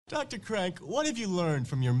Dr. Crank, what have you learned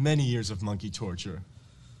from your many years of monkey torture?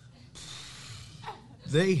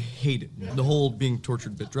 They hate it. The whole being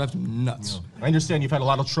tortured bit drives them nuts. I understand you've had a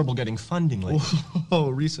lot of trouble getting funding lately. Oh,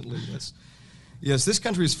 recently, yes. Yes, this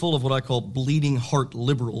country is full of what I call bleeding heart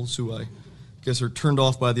liberals who I guess are turned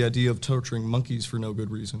off by the idea of torturing monkeys for no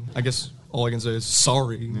good reason. I guess all I can say is,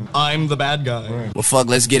 sorry, I'm the bad guy. Right. Well, fuck,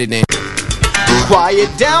 let's get it then. Quiet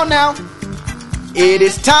down now. It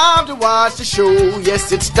is time to watch the show.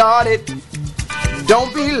 Yes, it started.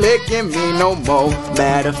 Don't be licking me no more.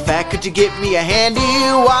 Matter of fact, could you get me a handy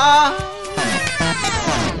wire?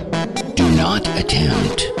 Do not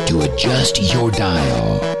attempt to adjust your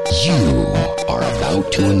dial. You are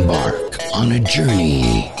about to embark on a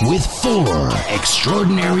journey with 4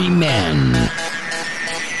 extraordinary men.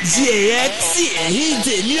 JXC, he's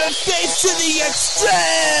in your face to the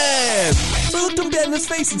extreme! He looked him dead in his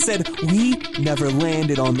face and said, we never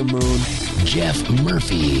landed on the moon. Jeff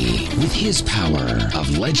Murphy, with his power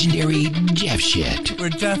of legendary Jeff shit. Where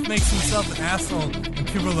Jeff makes himself an asshole, and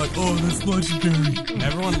people are like, oh, that's legendary.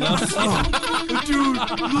 Everyone loves it. Dude,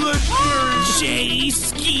 legendary. Jay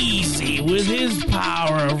Skeezy, with his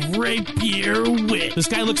power of rapier wit. This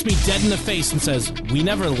guy looks me dead in the face and says, we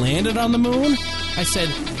never landed on the moon? I said,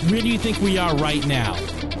 where do you think we are right now?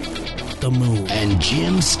 The moon. And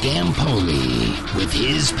Jim Scampoli, with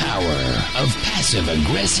his power of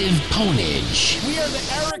passive-aggressive ponage. We are the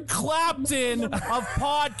Eric Clapton of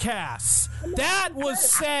podcasts. That was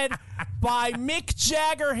said by Mick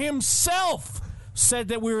Jagger himself. Said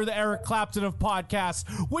that we were the Eric Clapton of podcasts,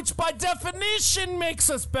 which by definition makes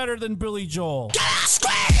us better than Billy Joel. Get out,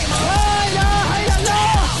 scream! Hey,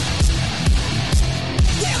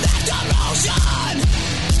 give that commotion!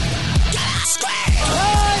 Get out, scream!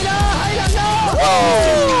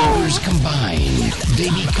 Powers combined, they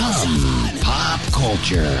become pop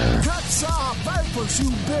culture.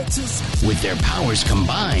 With their powers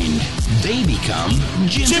combined, they become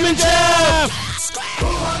Jim and Jeff! Who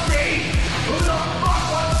wants me? Who the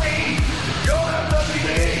fuck wants me? You're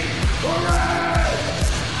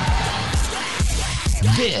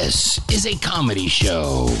This is a comedy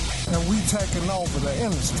show. And we taking over the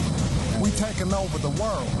industry. We taking over the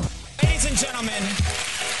world. Ladies and gentlemen,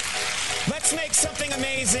 let's make something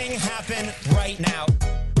amazing happen right now.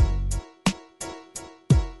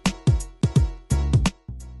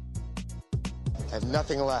 I have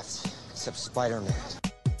nothing left except Spider-Man.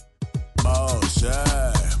 Oh, shit.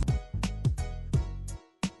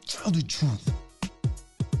 Tell the truth.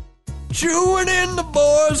 Chewing in the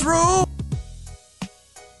boys' room.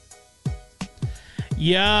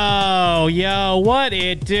 Yo, what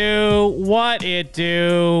it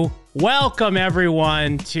do? Welcome,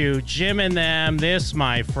 everyone, to Jim and Them. This,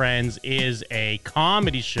 my friends, is a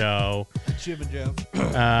comedy show. Jim and Jeff.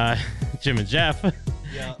 Jim and Jeff.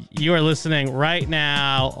 Yeah. You are listening right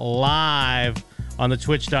now live on the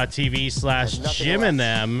twitch.tv/Jim and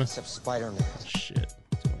Them. Except Spider-Man. Shit,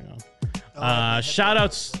 what's going on? Shout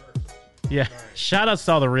outs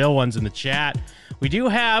to all the real ones in the chat. We do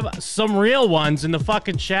have some real ones in the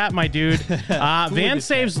fucking chat, my dude. Van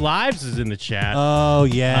Saves Lives is in the chat. Oh,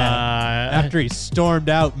 yeah. After he stormed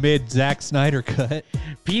out mid Zack Snyder cut.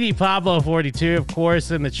 PD Pablo 42, of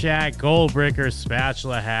course, in the chat. Goldbricker,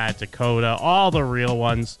 Spatula Hat, Dakota, all the real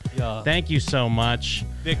ones. Yeah. Thank you so much.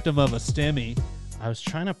 Victim of a stimmy. I was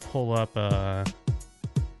trying to pull up I'll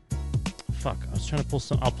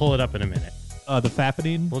pull it up in a minute. The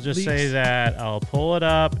fappening. We'll just leaks? say that I'll pull it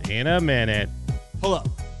up in a minute. Hold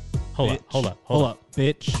up,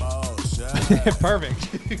 bitch. Oh, Perfect.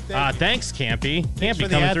 Thanks, Campy. Thanks Campy for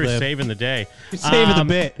the coming through ad-lib. saving the day. Saving the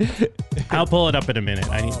bit. I'll pull it up in a minute.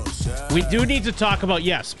 We do need to talk about,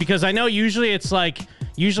 yes, because I know usually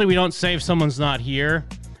we don't save someone's not here,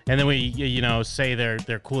 and then we, say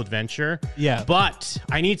their cool adventure. Yeah. But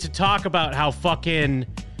I need to talk about how fucking...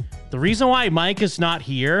 The reason why Mike is not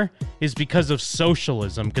here is because of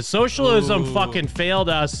socialism. Because socialism fucking failed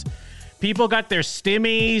us. People got their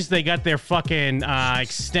stimmies. They got their fucking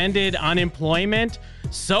extended unemployment.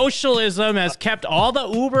 Socialism has kept all the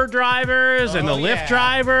Uber drivers and the Lyft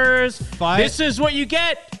drivers. This is what you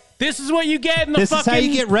get. This is what you get in the This is how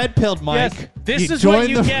you get red pilled, Mike. Yes, this is what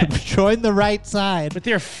you get. Join the right side. With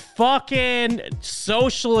your fucking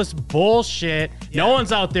socialist bullshit. No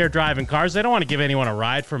one's out there driving cars. They don't want to give anyone a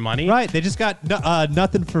ride for money. Right. They just got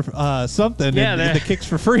nothing for something. Yeah, and the kicks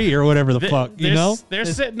for free or whatever the fuck. They're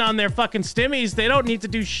sitting on their fucking stimmies. They don't need to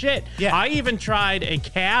do shit. Yeah. I even tried a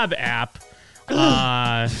cab app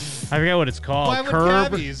I forget what it's called. Why would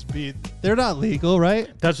Curb. cabbies be? They're not legal, right?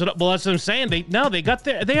 That's what I'm saying. They all got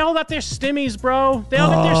their stimmies, bro. They all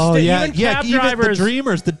got their Oh, stimmies. Even cab even drivers. the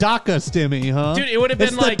Dreamers, the DACA stimmy, huh? Dude, it would have been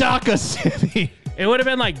it's like the DACA stimmy. It would have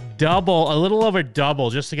been like a little over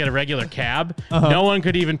double, just to get a regular cab. No one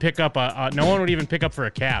could even pick up no one would even pick up for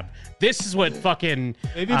a cab. This is what fucking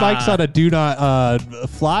Maybe Mike's on a do not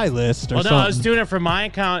fly list or well, something. no, I was doing it from my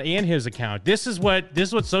account and his account. This is what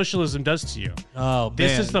socialism does to you. Oh, man.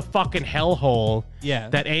 This is the fucking hellhole Yeah.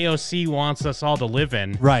 that AOC wants us all to live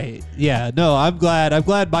in. Right. Yeah. No, I'm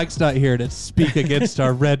glad Mike's not here to speak against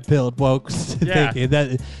our red-pilled wokes thinking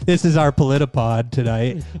that this is our Politipod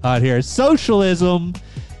tonight out here. Socialism,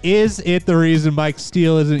 is it the reason Mike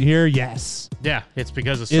Steele isn't here? Yes. Yeah, it's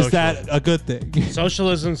because of socialism. Is that a good thing?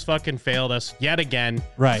 Socialism's fucking failed us yet again.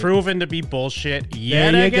 Right. Proven to be bullshit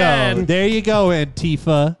yet there you again. go. There you go,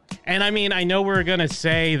 Antifa. And I mean, I know we're going to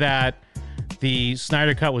say that the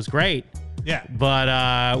Snyder Cut was great. Yeah.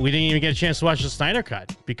 But we didn't even get a chance to watch the Snyder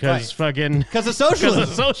Cut because Because of socialism. Because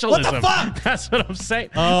of socialism. What the fuck? That's what I'm saying.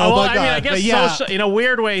 Oh, my I mean, I God. But yeah. guess in a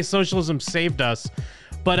weird way, socialism saved us.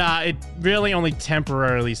 But it really only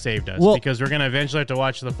temporarily saved us because we're going to eventually have to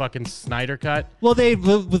watch the fucking Snyder Cut. Well,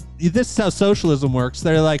 this is how socialism works.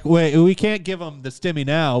 They're like, wait, we can't give them the stimmy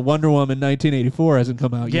now. Wonder Woman 1984 hasn't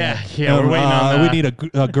come out yet. Yeah, we're waiting on that. We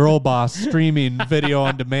need a girl boss streaming video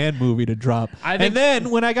on demand movie to drop. And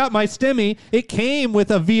then when I got my stimmy, it came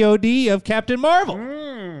with a VOD of Captain Marvel.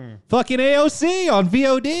 Fucking AOC on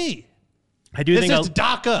VOD. This is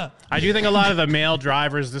DACA. I do think a lot of the male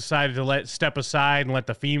drivers decided to step aside and let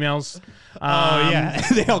the females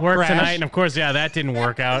they all work crashed. tonight. And of course, that didn't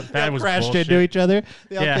work out. That was crashed bullshit. into each other.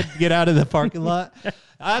 They all couldn't get out of the parking lot.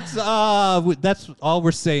 That's all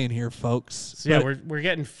we're saying here, folks. So yeah, we're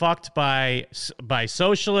getting fucked by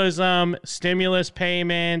socialism, stimulus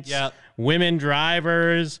payments, women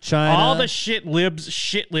drivers, China. all the shit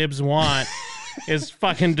libs want. Is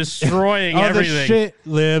fucking destroying all everything.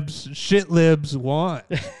 The shit libs want.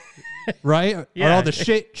 Right? Yeah. Or all the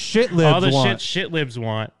shit libs all the want. shit libs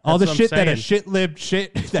want. All the That's shit what I'm that a saying. shit lib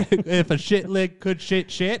shit if a shit lib could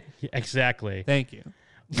shit. Exactly. Thank you.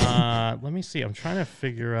 Let me see. I'm trying to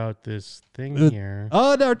figure out this thing here.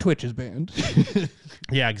 Oh, no, our Twitch is banned.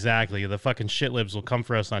 Yeah, exactly. The fucking shit libs will come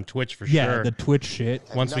for us on Twitch for Yeah, sure. the Twitch shit.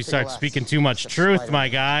 Once we start speaking too much truth, my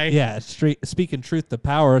guy. Yeah, speaking truth to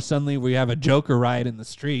power, suddenly we have a Joker riot in the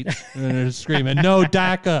streets. And they're screaming, no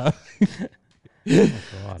DACA.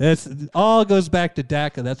 This all goes back to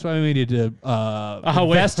DACA. That's why we need to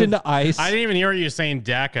invest into ICE. I didn't even hear you saying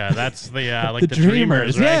DACA. That's the like the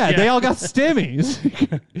Dreamers, right? Yeah, they all got stimmies.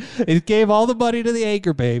 It gave all the money to the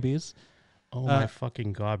Anchor babies. Oh my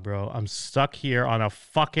fucking God, bro. I'm stuck here on a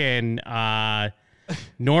fucking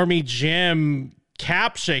Normie Jim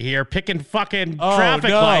captcha here, picking fucking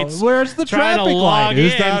traffic lights. Where's the trying traffic to light? log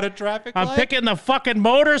Is in. that a traffic light? I'm picking the fucking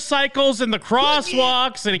motorcycles and the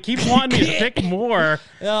crosswalks, and it keeps wanting me to pick more.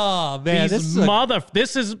 Oh man,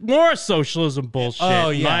 This is more socialism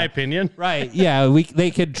bullshit, in my opinion. Right? Yeah,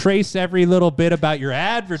 they can trace every little bit about your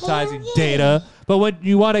advertising data, but when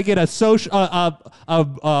you want to get a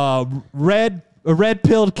red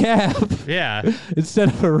pilled cab, Yeah. instead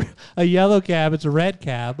of a yellow cab, it's a red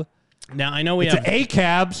cab. Now I know It's an A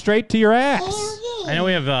cab straight to your ass. I know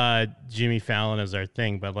we have Jimmy Fallon as our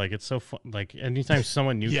thing, but like it's so fun. Like anytime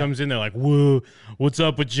someone new comes in, they're like, "Whoa, what's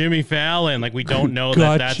up with Jimmy Fallon?" Like we don't know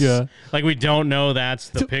that's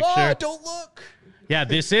the picture. Don't look. Yeah,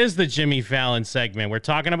 this is the Jimmy Fallon segment. We're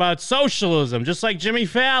talking about socialism, just like Jimmy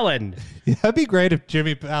Fallon. That'd be great if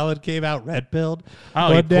Jimmy Fallon came out red pilled.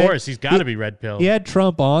 Oh, of course, he's got to be red pilled. He had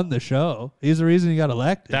Trump on the show. He's the reason he got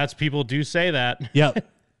elected. People do say that. Yep.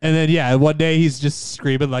 And then, one day he's just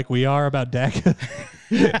screaming like we are about DACA.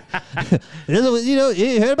 You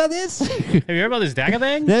heard about this? Have you heard about this DACA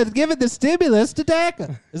thing? They're giving the stimulus to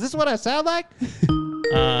DACA. Is this what I sound like?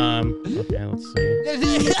 Okay, let's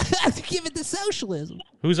see. Give it the socialism.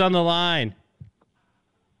 Who's on the line?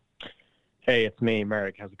 Hey, it's me,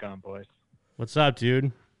 Merrick. How's it going, boys? What's up,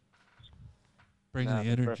 dude? Bring the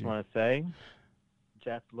energy. First, I want to say,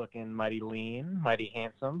 Jeff's looking mighty lean, mighty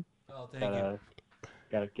handsome. Oh, thank you.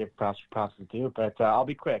 Got to give props to do, but I'll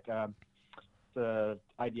be quick. It's an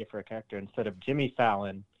idea for a character. Instead of Jimmy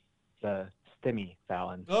Fallon, it's Stimmy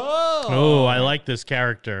Fallon. Oh, I like this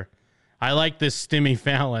character. I like this Stimmy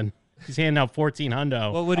Fallon. He's handing out 14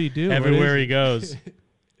 hundo. What would he do? Everywhere he goes.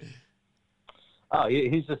 Oh,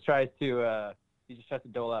 he just tries to, he just has to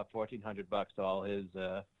dole out $1,400 to all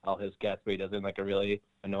his guests, but he does it in like a really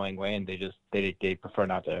annoying way, and they prefer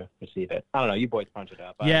not to receive it. I don't know. You boys punch it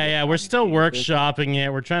up. Yeah. We're still workshopping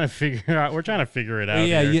it. We're trying to figure it out.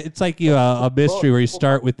 Yeah, here. it's like a mystery where you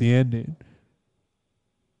start with the ending.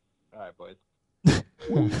 All right, boys.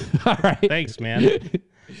 All right. Thanks, man.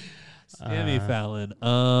 Jimmy Fallon.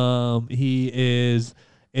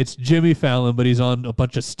 It's Jimmy Fallon, but he's on a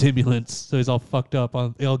bunch of stimulants, so he's all fucked up,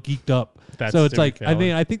 all geeked up. That's so it's Jimmy like,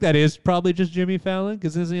 Fallon. I think that is probably just Jimmy Fallon,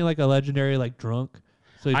 because isn't he like a legendary like drunk?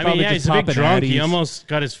 So he's probably just he's a big popping drunk. He Addies. almost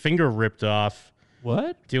got his finger ripped off.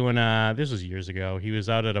 What? Doing this was years ago. He was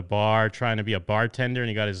out at a bar trying to be a bartender, and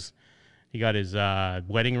he got his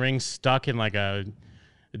wedding ring stuck in like a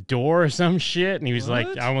door or some shit, and he was like,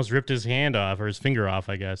 I almost ripped his hand off or his finger off,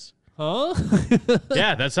 I guess. Huh?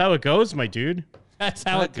 Yeah, that's how it goes, my dude. That's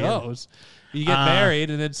how it goes. You get married,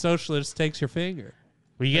 and then Socialist takes your finger.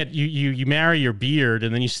 Well, you marry your beard,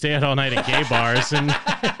 and then you stay out all night at gay bars and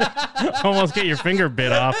almost get your finger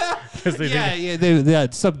bit off.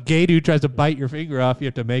 Some gay dude tries to bite your finger off. You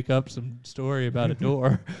have to make up some story about a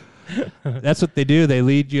door. That's what they do. They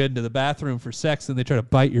lead you into the bathroom for sex, and they try to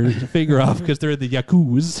bite your finger off because they're the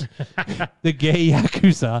yakuza, the gay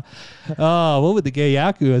yakuza. Oh, what would the gay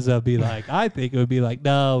yakuza be like? I think it would be like,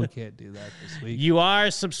 no, we can't do that this week. You are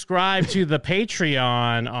subscribed to the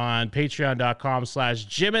Patreon on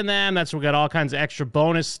patreon.com/Jim and Them. That's where we got all kinds of extra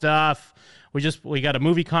bonus stuff. We got a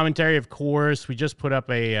movie commentary, of course. We just put up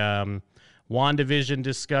a WandaVision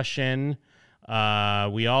discussion.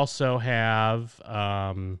 We also have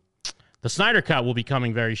the Snyder Cut will be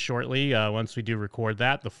coming very shortly once we do record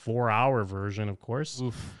that, the 4-hour version, of course.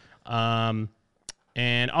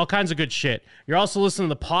 And all kinds of good shit. You're also listening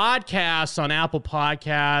to the podcast on Apple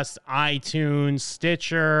Podcasts, iTunes,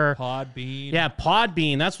 Stitcher. Podbean. Yeah,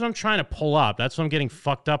 Podbean. That's what I'm trying to pull up. That's what I'm getting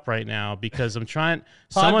fucked up right now because I'm trying.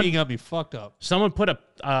 Podbean got me fucked up. Someone put a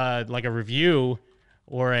like a review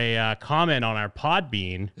or a comment on our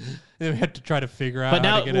Podbean. Then we had to try to figure out But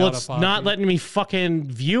how now to get out of it's Podbean. not letting me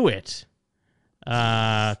fucking view it.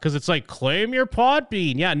 Because it's like, claim your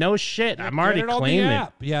Podbean. Yeah, no shit. I'm already Get it on the claiming it.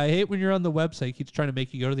 app. Yeah, I hate when you're on the website. It keeps trying to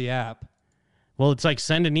make you go to the app. Well, it's like,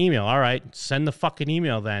 send an email. All right, send the fucking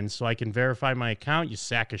email then so I can verify my account, you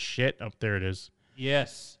sack of shit. Oh, there it is.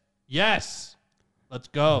 Yes. Let's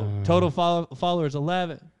go. Total followers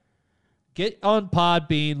 11. Get on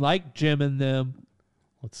Podbean like Jim and Them.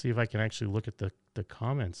 Let's see if I can actually look at the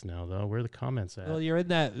comments now, though. Where are the comments at? Well, you're in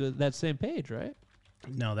that same page, right?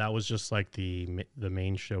 No, that was just like the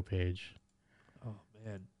main show page. Oh,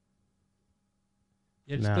 man.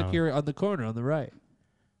 Yeah, just click here on the corner on the right.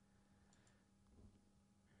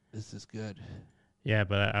 This is good. Yeah,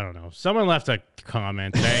 but I don't know. Someone left a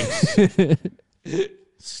comment. Thanks.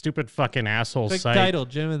 Stupid fucking asshole Click site. title,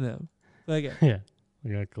 Jim and Them. Click it. Yeah.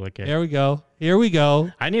 We gotta click it. There we go. Here we go.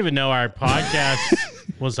 I didn't even know our podcast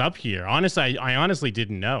was up here. Honestly, I honestly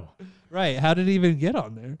didn't know. Right. How did it even get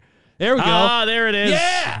on there? There we go. Ah, there it is.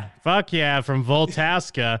 Yeah. Fuck yeah, from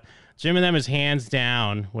Voltasca. Jim and Them is hands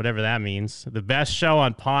down, whatever that means, the best show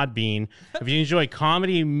on Podbean. If you enjoy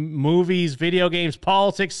comedy, movies, video games,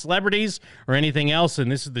 politics, celebrities, or anything else, then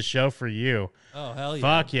this is the show for you. Oh, hell yeah.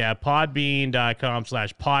 Fuck yeah.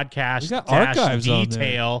 Podbean.com/podcast We got archives on there.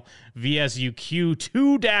 detail VSUQ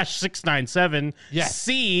 2-697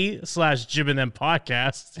 C/Jim and Them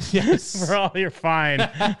podcast. Yes. For all your fine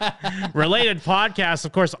related podcasts,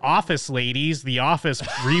 of course, Office Ladies, the Office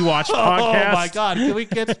rewatch podcast. Oh, my God. Can we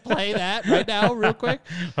just play that right now real quick?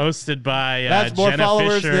 Hosted by That's more Jenna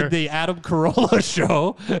followers Fisher. than the Adam Carolla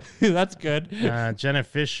show. That's good. Jenna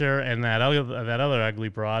Fisher and that other ugly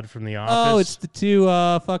broad from The Office. Oh, it's the two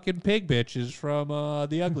fucking pig bitches from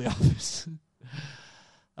The Ugly Office.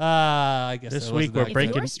 I guess this week we're If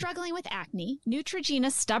breaking. you're struggling with acne,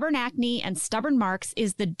 Neutrogena Stubborn Acne and Stubborn Marks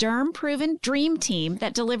is the derm-proven dream team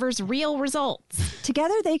that delivers real results.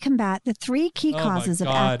 Together, they combat the 3 key causes of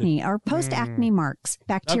God. acne or post-acne marks: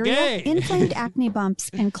 bacteria, Okay. inflamed acne bumps,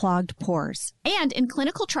 and clogged pores. And in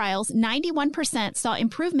clinical trials, 91% saw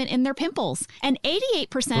improvement in their pimples, and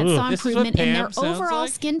 88% Ooh. saw This is what improvement in Pam their sounds overall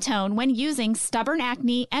like? skin tone when using Stubborn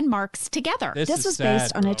Acne and Marks together. This was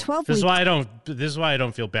based on a 12-week This is why I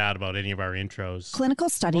don't feel bad about any of our intros. clinical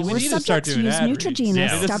study Well, we where need to start subjects doing used ad reads. Neutrogena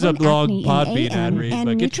Yeah. This is a Stubborn long Acne Podbean in ad AM read, and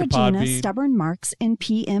but get your Neutrogena Podbean. Stubborn Marks in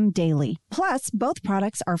PM daily. Plus, both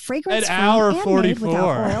products are fragrance-free hour and made 44. without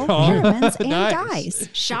oil, Oh, parabens, and nice. dyes.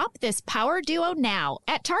 Shop this power duo now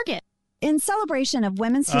at Target. In celebration of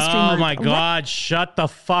Women's History Oh Month, my God! Shut the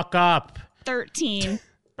fuck up! 13.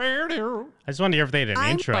 I just wanted to hear if they had an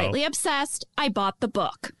I'm intro. slightly obsessed. I bought the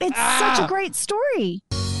book. It's such a great story.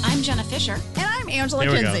 I'm Jenna Fisher. And I'm Angela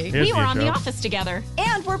There we go. Kinsey. Here's We the were on The intro. Office together.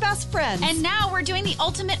 And we're best friends. And now we're doing the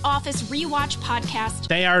Ultimate Office Rewatch podcast.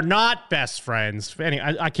 They are not best friends.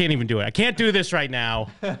 Anyway, I can't even do it. I can't do this right now.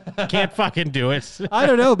 I can't fucking do it. I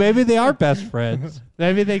don't know. Maybe they are best friends.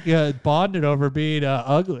 Maybe they bonded over being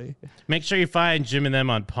ugly. Make sure you find Jim and them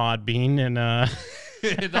on Podbean and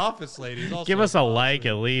And Office Ladies. Also give us a like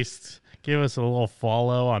at least. Give us a little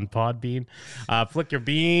follow on Podbean. Flick your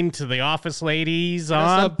bean to the Office Ladies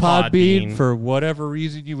on Podbean for whatever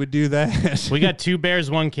reason you would do that. We got Two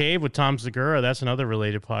Bears, One Cave with Tom Segura. That's another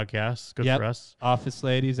related podcast. Good for us. Office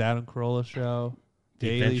Ladies, Adam Carolla Show,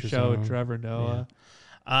 Daily Adventure Show, Zone. Trevor Noah.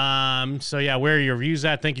 So yeah, where are your views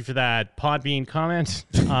at? Thank you for that Podbean comment.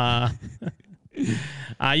 You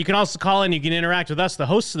can also call in. You can interact with us, the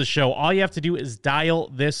hosts of the show. All you have to do is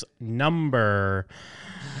dial this number.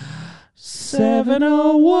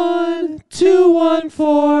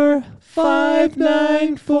 701-214-5941.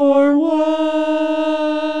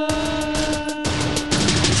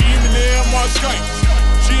 Jim and them on Skype.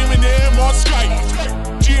 Jim and them on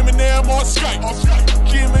Skype. Jim and them on Skype.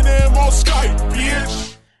 Jim and them on Skype,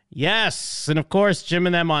 bitch. Yes, and of course, Jim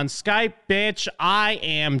and them on Skype, bitch. I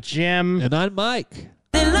am Jim. And I'm Mike.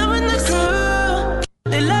 They loving the crew.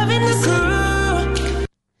 They loving the crew.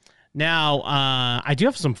 Now, I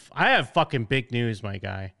have fucking big news, my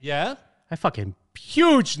guy. Yeah? I fucking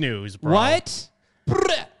huge news, bro. What?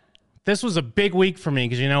 This was a big week for me,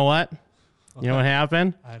 because you know what? You know what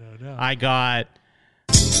happened? I don't know. I got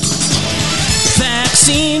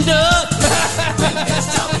Vaccine up.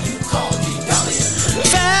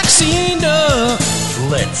 Vaccine up.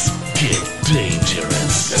 Let's get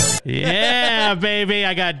dangerous. Yeah, baby.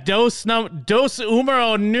 I got dos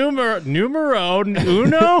numero uno.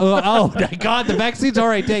 Oh my God, the vaccine's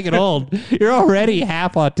already taken hold. You're already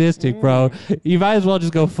half autistic, bro. You might as well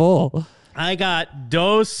just go full. I got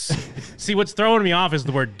dos. See, what's throwing me off is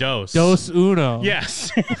the word dos. Dos uno.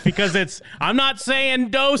 Yes, because I'm not saying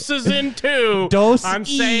doses in two. Dos I'm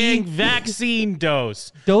e. saying vaccine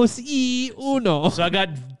dose. Dos y uno. So I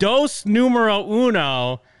got dos numero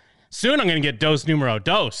uno. Soon I'm going to get dos numero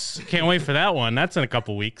dos. Can't wait for that one. That's in a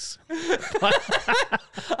couple weeks. The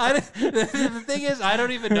thing is, I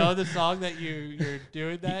don't even know the song that you're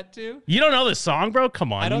doing that to. You don't know this song, bro?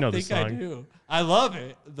 Come on, I you don't know think the song. I do. I love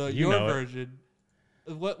it. Your know it. version.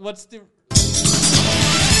 What's the...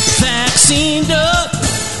 Vaccine up.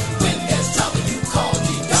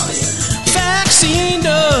 Vaccine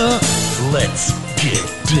up. Let's get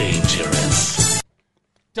dangerous.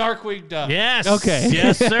 Darkwing Duck. Yes. Okay.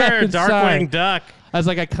 Yes, sir. Darkwing Sorry. Duck. I was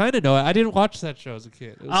like, I kind of know it. I didn't watch that show as a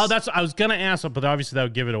kid. Oh, I was gonna ask, but obviously that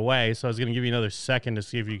would give it away. So I was gonna give you another second to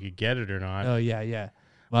see if you could get it or not. Oh yeah.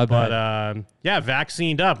 My bad. But yeah,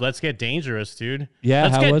 vaccined up. Let's get dangerous, dude. Yeah,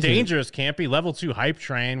 let's how get was it? dangerous. Campy level 2 hype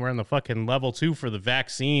train. We're in the fucking level 2 for the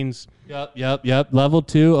vaccines. Yep. Level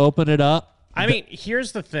 2. Open it up. I mean,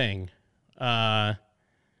 here's the thing.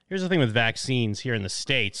 Here's the thing with vaccines here in the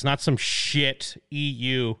States. Not some shit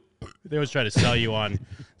EU. They always try to sell you on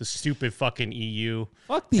the stupid fucking EU.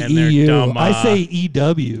 Fuck the and their EU. dumb, I say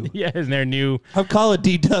EW. Yeah, and their new. I'll call it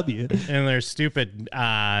DW. And their stupid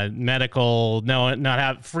medical, not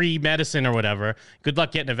have free medicine or whatever. Good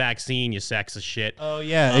luck getting a vaccine, you sacks of shit. Oh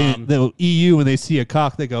yeah, the EU when they see a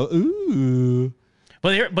cock, they go ooh.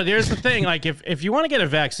 But here's the thing: like if you want to get a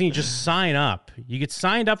vaccine, just sign up. You get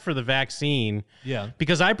signed up for the vaccine. Yeah.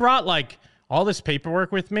 Because I brought like all this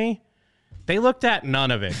paperwork with me. They looked at none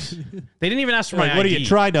of it. They didn't even ask for my ID. What are you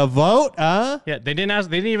trying to vote? Huh? Yeah, they didn't ask.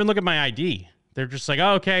 They didn't even look at my ID. They're just like,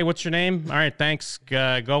 oh, okay, what's your name? All right, thanks.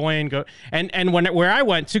 Go in. Go. And where I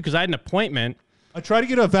went to, because I had an appointment. I tried to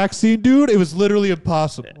get a vaccine, dude. It was literally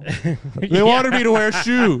impossible. They wanted me to wear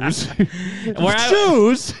shoes.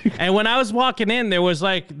 Shoes. And when I was walking in, there was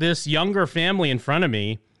like this younger family in front of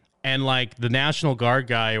me, and like the National Guard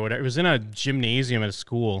guy or whatever. It was in a gymnasium at a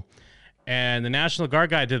school. And the National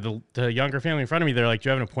Guard guy did the younger family in front of me. They're like, do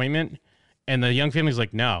you have an appointment? And the young family's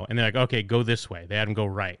like, no. And they're like, okay, go this way. They had him go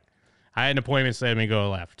right. I had an appointment, so they had me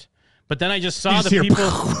go left. But then I just saw the people,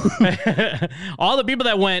 all the people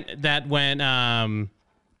that went, I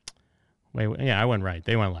went right.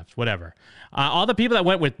 They went left. Whatever. All the people that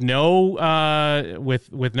went with no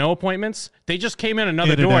appointments, they just came in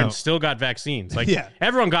another door and still got vaccines. Like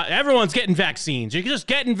everyone's getting vaccines. You're just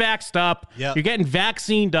getting vaxxed up. Yep. You're getting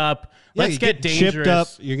vaccinated up. Yeah, Let's get dangerous. Chipped up.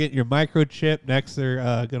 You're getting your microchip. Next,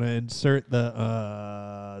 they're gonna insert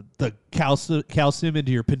the calcium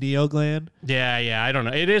into your pineal gland. Yeah. I don't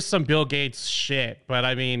know. It is some Bill Gates shit, but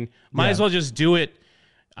I mean, might as well just do it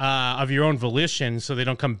of your own volition, so they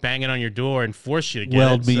don't come banging on your door and force you to get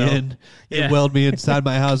Weld it. me in. Weld me inside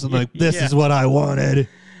my house. I'm like, this is what I wanted.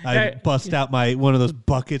 I bust out one of those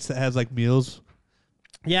buckets that has like meals.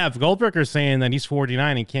 Yeah, if Goldberger's saying that he's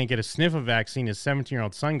 49 and can't get a sniff of vaccine, his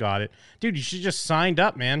 17-year-old son got it. Dude, you should just signed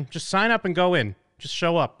up, man. Just sign up and go in. Just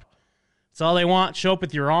show up. That's all they want. Show up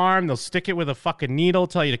with your arm. They'll stick it with a fucking needle,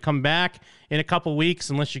 tell you to come back in a couple weeks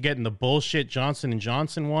unless you're getting the bullshit Johnson &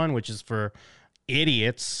 Johnson one, which is for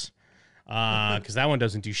idiots. Because that one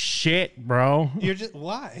doesn't do shit, bro. You're just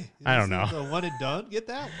why? I don't know. The one and done. Get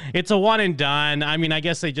that one. It's a one and done. I mean, I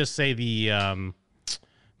guess they just say the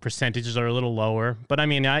percentages are a little lower. But I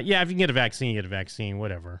mean, if you can get a vaccine, you get a vaccine.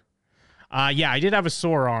 Whatever. Yeah, I did have a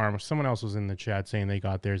sore arm. Someone else was in the chat saying they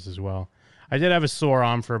got theirs as well. I did have a sore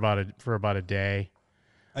arm for about a day.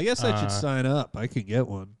 I guess I should sign up. I could get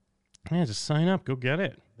one. Yeah, just sign up. Go get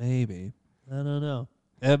it. Maybe. I don't know.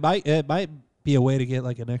 It might be a way to get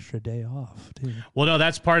like an extra day off too. Well, no,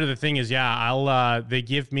 that's part of the thing is, I'll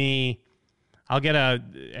get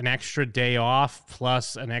an extra day off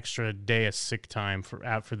plus an extra day of sick time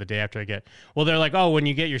for the day after I get. Well, they're like, oh, when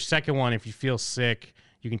you get your second one, if you feel sick,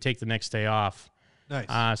 you can take the next day off.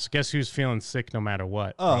 Nice. So guess who's feling sick no matter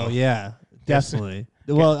what? Oh, yeah, definitely.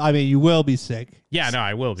 Well, I mean, you will be sick. Yeah, no,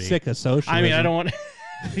 I will be. Sick of socialism. I mean, I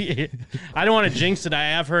don't want to jinx it.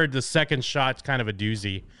 I have heard the second shot's kind of a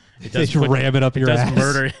doozy. It does ram it up your ass. It does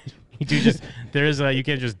murder. You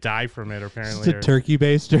can't just die from it, apparently. Just a turkey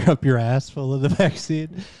baster up your ass full of the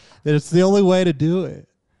vaccine. It's the only way to do it.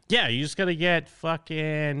 Yeah, you just got to get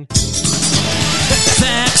fucking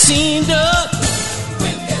Vaccined up.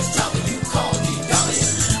 When there's trouble, you call me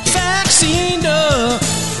Vaccined up.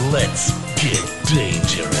 Let's get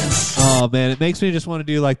dangerous. Oh, man, it makes me just want to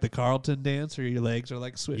do like the Carlton dance where your legs are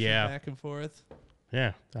like switching back and forth.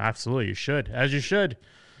 Yeah, absolutely. You should, as you should.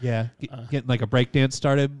 Yeah, getting like a break dance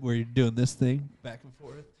started where you're doing this thing back and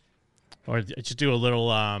forth. Or just do a little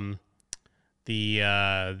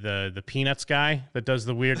the Peanuts guy that does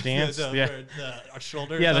the weird dance. The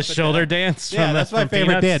shoulder. Yeah, the shoulder dance. Yeah, that's my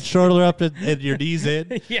favorite dance. Shoulder up and your knees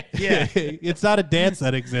in. yeah. It's not a dance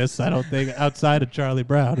that exists, I don't think, outside of Charlie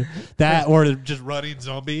Brown. That or just running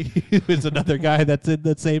zombie is another guy that's in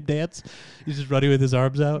the same dance. He's just running with his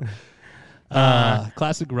arms out.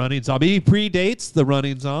 Classic running zombie. He predates the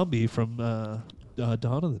running zombie from Dawn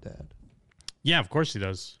of the Dead. Yeah, of course he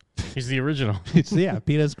does. He's the original.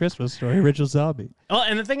 Peanuts Christmas Story, original zombie. Oh,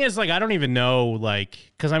 and the thing is, like, I don't even know, like,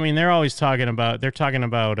 because I mean, they're talking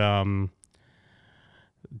about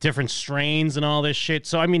different strains and all this shit.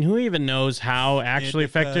 So I mean, who even knows how actually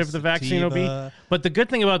effective the vaccine will be? But the good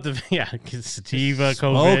thing about sativa, COVID,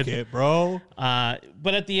 smoke it, bro.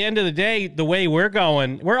 But at the end of the day, the way we're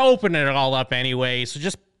going, we're opening it all up anyway. So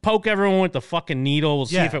just poke everyone with the fucking needle. We'll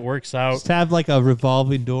see if it works out. Just have like a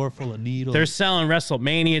revolving door full of needles. They're selling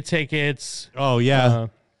WrestleMania tickets. Oh yeah.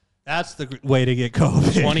 That's the way to get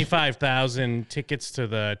COVID. 25,000 tickets to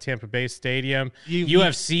the Tampa Bay Stadium.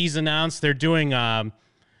 UFC's announced they're doing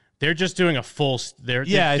they're just doing a full they're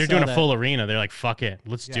doing a full arena. They're like, fuck it.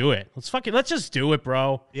 Let's do it. Let's just do it,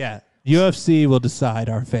 bro. Yeah. UFC will decide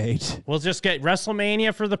our fate. We'll just get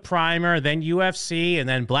WrestleMania for the primer, then UFC, and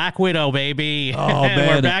then Black Widow, baby. Oh, and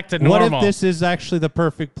man. We're back to normal. What if this is actually the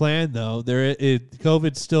perfect plan, though?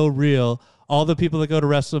 COVID's still real. All the people that go to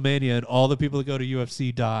WrestleMania and all the people that go to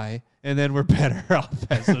UFC die, and then we're better off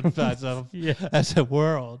as a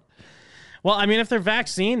world. Well, I mean, if they're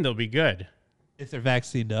vaccinated, they'll be good. If they're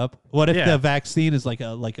vaccinated up. What if the vaccine is like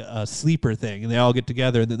a sleeper thing, and they all get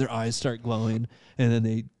together, and then their eyes start glowing, and then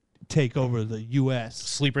they take over the U.S.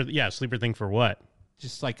 Sleeper thing for what?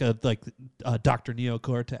 Just like a Dr. Neo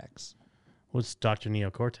Cortex. What's Dr. Neo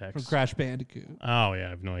Cortex? From Crash Bandicoot. Oh, yeah, I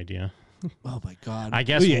have no idea. Oh, my God. I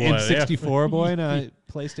guess N64, boy,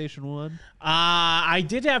 PlayStation 1? I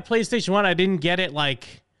did have PlayStation 1. I didn't get it,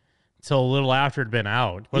 till a little after it'd been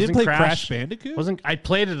out. You didn't play Crash Bandicoot? I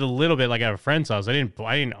played it a little bit, at a friend's house. I didn't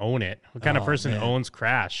own it. What kind of person owns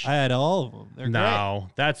Crash? I had all of them. They're great.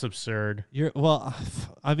 That's absurd.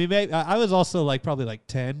 I mean, maybe, I was also probably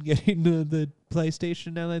 10 getting the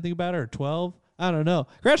PlayStation now that I think about it, or 12. I don't know.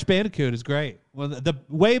 Crash Bandicoot is great. Well, the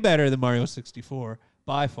way better than Mario 64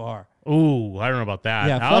 by far. Ooh, I don't know about that.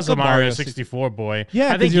 Yeah, I was a Mario 64 boy.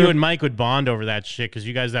 Yeah, I think you and Mike would bond over that shit because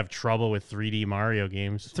you guys have trouble with 3D Mario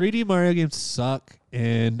games. 3D Mario games suck,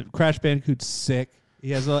 and Crash Bandicoot's sick.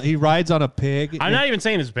 He rides on a pig. I'm not even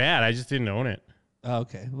saying it's bad. I just didn't own it. Oh,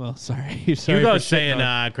 okay. Well, sorry. Hugo's saying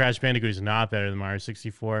Crash Bandicoot is not better than Mario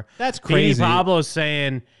 64. That's crazy. Pablo's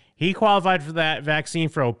saying he qualified for that vaccine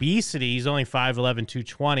for obesity. He's only 5'11",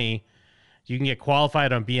 220. You can get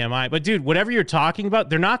qualified on BMI. But, dude, whatever you're talking about,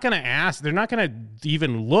 they're not going to ask. They're not going to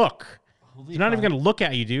even look. They're not even going to look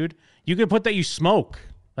at you, dude. You could put that you smoke.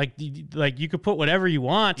 You could put whatever you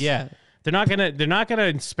want. Yeah. They're not gonna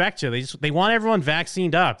inspect you. They want everyone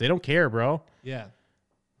vaccinated up. They don't care, bro. Yeah.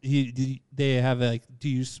 They have like, do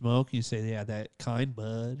you smoke? You say, yeah, that kind,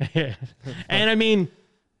 bud. And I mean,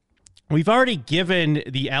 we've already given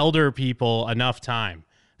the elder people enough time.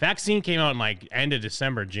 Vaccine came out in like end of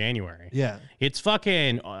December, January. Yeah. It's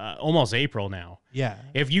fucking almost April now. Yeah.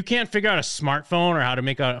 If you can't figure out a smartphone or how to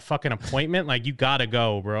make a fucking appointment, like you gotta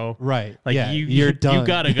go, bro. Right. Like yeah. you're done. You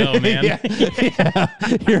gotta go, man. Yeah.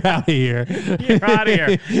 You're out of here. You're out of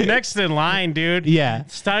here. Next in line, dude. Yeah.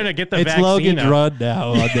 It's time to get the It's vaccine. Logan's up. Run now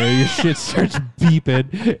on there. Your shit starts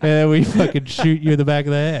beeping, and then we fucking shoot you in the back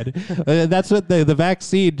of the head. That's what the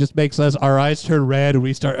vaccine just makes us, our eyes turn red, and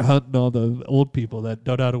we start hunting all the old people that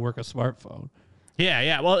don't know how to work a smartphone.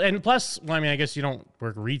 Yeah. Well, and plus, I mean, I guess you don't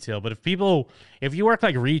work retail, but if you work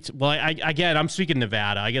like retail, well, I'm speaking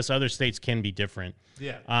Nevada. I guess other states can be different.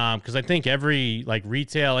 Yeah. Because I think every like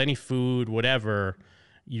retail, any food, whatever,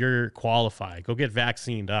 you're qualified. Go get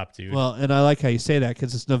vaccinated up, dude. Well, and I like how you say that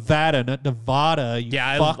because it's Nevada, not Nevada.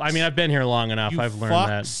 I mean, I've been here long enough. I've learned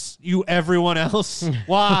that. You, everyone else.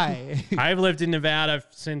 Why? I've lived in Nevada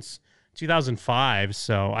since 2005,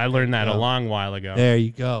 so I learned that a long while ago. There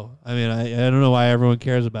you go. I mean, I don't know why everyone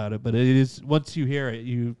cares about it, but it is, once you hear it,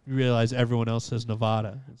 you realize everyone else says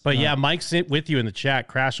Nevada. But yeah, Mike's with you in the chat.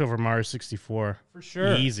 Crash over Mario 64. For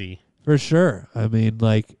sure. Easy. For sure. I mean,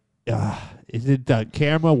 like, is it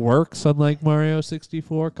camera works unlike Mario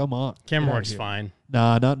 64? Come on. Camera works fine.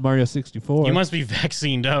 Nah, not Mario 64. You must be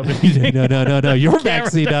vaccinated up. No. You're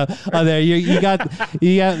vaccinated up. Oh, there you like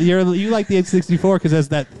the N64 because it has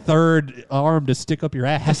that third arm to stick up your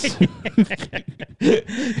ass.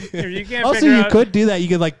 Also, you could do that. You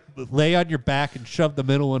could like lay on your back and shove the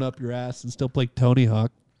middle one up your ass and still play Tony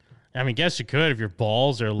Hawk. I mean, guess you could if your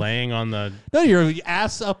balls are laying on the. No, your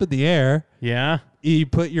ass up in the air. Yeah. You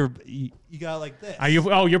put you got like this.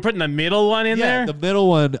 You're putting the middle one in there? Yeah, the middle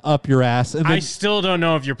one up your ass. And then, I still don't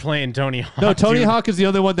know if you're playing Tony Hawk. No, Tony dude. Hawk is the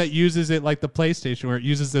other one that uses it like the PlayStation, where it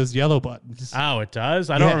uses those yellow buttons. Oh, it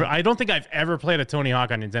does? I don't think I've ever played a Tony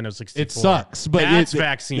Hawk on Nintendo 64. It sucks, but that's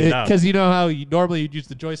vaccinated up. Because you know how normally you'd use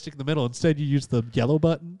the joystick in the middle. Instead, you use the yellow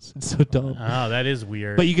buttons. It's so dumb. Oh, that is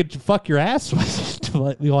weird. But you could fuck your ass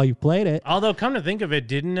while you played it. Although, come to think of it,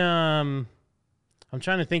 didn't I'm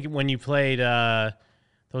trying to think when you played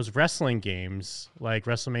those wrestling games like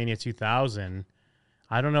WrestleMania 2000.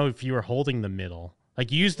 I don't know if you were holding the middle. Like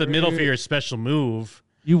you used the middle for your special move.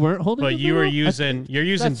 You weren't holding, but you were using. You're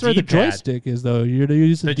using that's where the joystick is, though. You're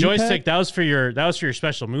using the joystick. That was for your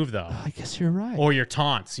special move, though. I guess you're right. Or your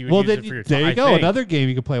taunts. You would use it for your there you go. Another game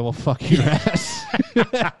you can play. Well, fuck your ass.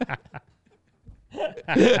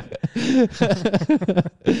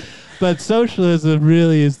 But socialism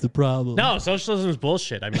really is the problem. No, socialism is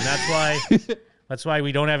bullshit. I mean, that's why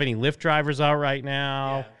we don't have any Lyft drivers out right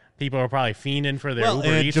now. Yeah. People are probably fiending for their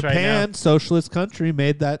Uber Eats Japan, right now. Socialist country,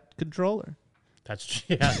 made that controller. That's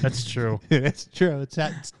true. It's true. It's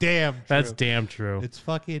damn true. That's damn true. It's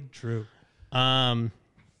fucking true.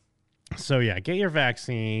 So yeah, get your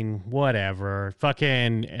vaccine, whatever.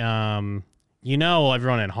 Fucking everyone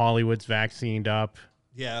in Hollywood's vaccinated up.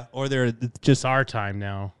 Yeah, or they're just our time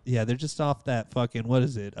now. Yeah, they're just off that fucking, what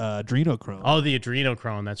is it? Adrenochrome. Oh, the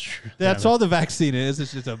adrenochrome. That's true. That's all the vaccine is.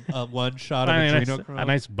 It's just a one shot of adrenochrome. A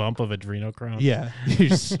nice bump of adrenochrome. Yeah, you're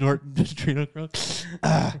snorting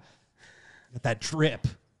adrenochrome. That drip.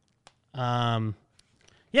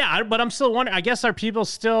 Yeah, but I'm still wondering. I guess are people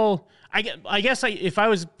still? I guess if I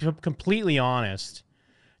was completely honest,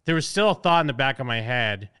 there was still a thought in the back of my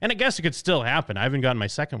head, and I guess it could still happen. I haven't gotten my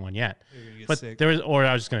second one yet, but sick. Or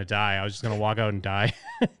I was just gonna die. I was just gonna walk out and die.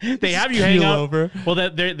 They have you hang out. Over. Well,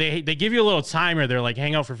 they give you a little timer. They're like,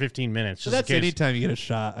 hang out for 15 minutes. So that's anytime you get a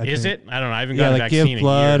shot. I is think. it? I don't know. I haven't gotten a vaccine give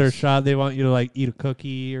blood in years. or shot. They want you to like eat a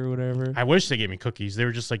cookie or whatever. I wish they gave me cookies. They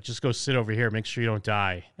were just like, just go sit over here, make sure you don't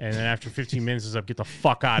die, and then after 15 minutes is up, get the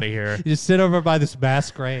fuck out of here. You just sit over by this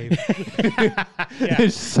mass grave.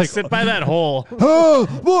 Just like, sit by that hole. Oh,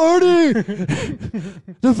 Marty!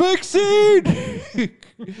 The vaccine!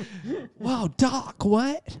 Wow, Doc,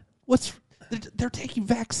 what? They're taking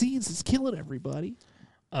vaccines. It's killing everybody.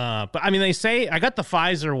 But I mean, they say I got the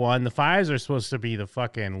Pfizer one. The Pfizer is supposed to be the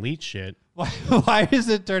fucking elite shit. Why is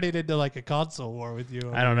it turning into like a console war with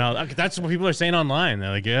you? I don't know. That's what people are saying online. They're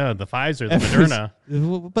like, yeah, the Pfizer, the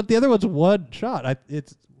Moderna. But the other one's one shot.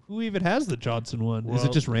 Who even has the Johnson one? Is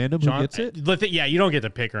it just random who gets it? Yeah, you don't get to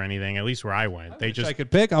pick or anything. At least where I went, I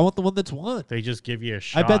could pick. I want the one that's one. They just give you a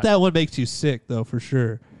shot. I bet that one makes you sick though, for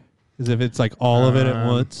sure. Because if it's like all of it at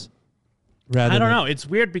once, I don't know. It's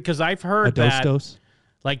weird because I've heard that dose.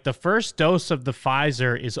 Like the first dose of the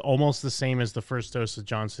Pfizer is almost the same as the first dose of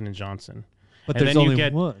Johnson & Johnson. But And there's then only you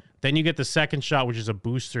get, one. Then you get the second shot, which is a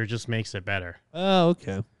booster. It just makes it better. Oh,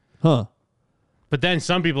 okay. Huh. But then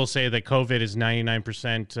some people say that COVID is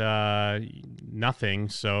 99% nothing,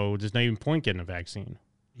 so there's not even point getting a vaccine.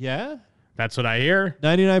 Yeah? That's what I hear.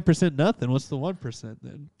 99% nothing. What's the 1%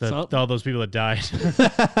 then? All those people that died.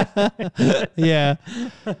 Yeah.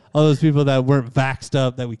 All those people that weren't vaxxed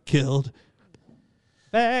up that we killed.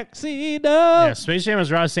 Vaccine up. Yeah, Space Jam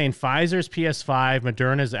is Ross saying Pfizer's PS5,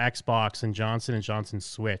 Moderna's Xbox, and Johnson & Johnson's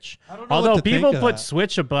Switch. I don't know Although what to people think of put that.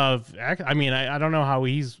 Switch above, I mean, I don't know how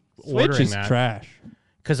he's Switch ordering is that. trash.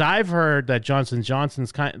 Because I've heard that Johnson &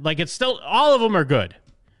 Johnson's like it's still, all of them are good.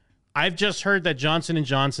 I've just heard that Johnson &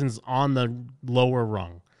 Johnson's on the lower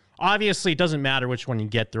rung. Obviously, it doesn't matter which one you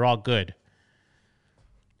get. They're all good.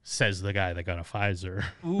 Says the guy that got a Pfizer.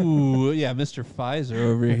 Ooh, yeah, Mr. Pfizer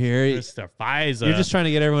over here. Mr. Pfizer. You're just trying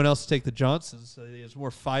to get everyone else to take the Johnsons, so there's more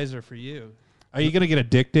Pfizer for you. Are you going to get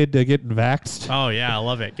addicted to getting vaxxed? Oh, yeah, I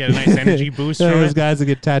love it. Get a nice energy boost from Those it. guys that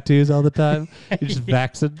get tattoos all the time. You're just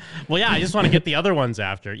vaxxing. Well, yeah, I just want to get the other ones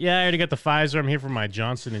after. Yeah, I already got the Pfizer. I'm here for my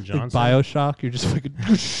Johnson & Johnson. Like Bioshock, you're just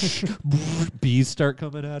fucking bees start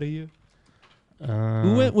coming out of you.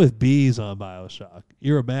 Who went with bees on Bioshock?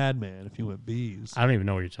 You're a madman if you went bees. I don't even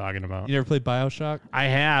know what you're talking about. You never played Bioshock? I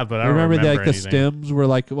have, but I You don't remember remember that, like the anything. stems were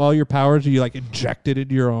like all your powers you like injected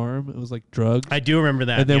into your arm. It was like drugs. I do remember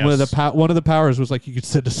that. And then yes. one of the powers was like you could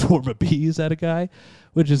send a swarm of bees at a guy,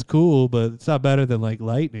 which is cool, but it's not better than like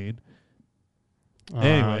lightning.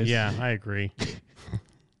 Anyways, yeah, I agree.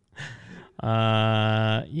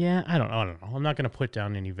 Yeah, I don't know. I'm not going to put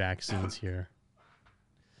down any vaccines here.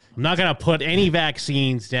 I'm not going to put any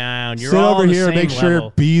vaccines down. You're sit all over on the here and same make sure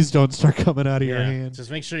level. bees don't start coming out of your Yeah, hands.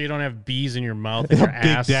 just make sure you don't have bees in your mouth and your Big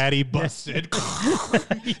ass. Daddy busted.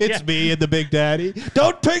 It's me and the Big Daddy.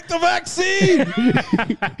 Don't take the vaccine.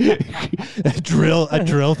 a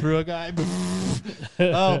drill through a guy.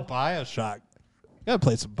 Oh, Bioshock. Gotta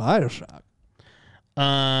play some Bioshock.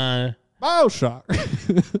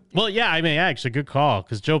 Bioshock. Well, yeah, I mean, actually, good call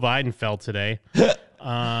because Joe Biden fell today.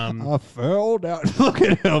 I fell down. Look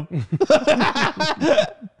at him.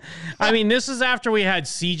 I mean, this is after we had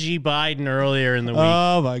CG Biden earlier in the week.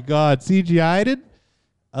 Oh my God, CGI'd it.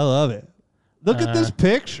 I love it. Look at this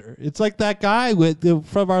picture. It's like that guy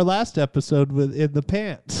from our last episode in the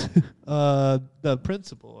pants. The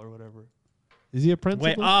principal or whatever. Is he a principal?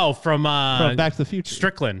 Wait, from Back to the Future.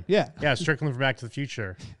 Strickland. Yeah. Yeah, Strickland from Back to the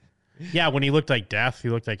Future. Yeah, when he looked like death, he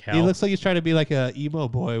looked like hell. He looks like he's trying to be like a emo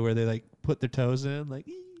boy where they like put their toes in, like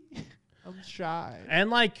I'm shy. And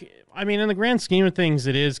like, I mean, in the grand scheme of things,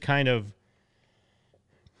 it is kind of.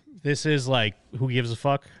 This is like, who gives a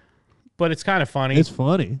fuck? But it's kind of funny. It's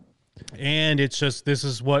funny. And it's just, this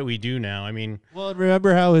is what we do now. I mean, Well, and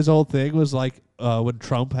remember how his whole thing was like when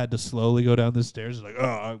Trump had to slowly go down the stairs, he's like,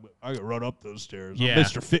 oh, I can run up those stairs. Yeah. I'm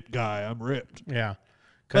Mr. Fit Guy. I'm ripped. yeah.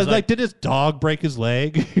 Because like, did his dog break his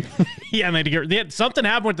leg? Yeah, and they had something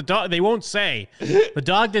happened with the dog. They won't say. The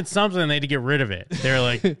dog did something, and they had to get rid of it. They're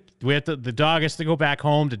like, the dog has to go back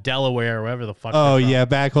home to Delaware or wherever the fuck. Oh they're from. yeah,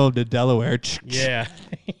 back home to Delaware. Yeah,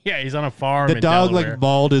 yeah, he's on a farm. The in dog Delaware. like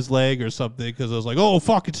mauled his leg or something because I was like, oh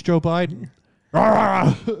fuck, it's Joe Biden.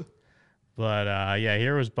 But yeah,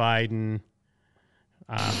 here was Biden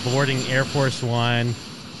boarding Air Force One.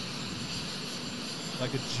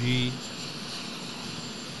 Like a G.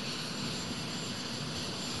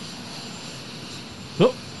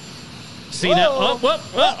 Oh. See now? Oh.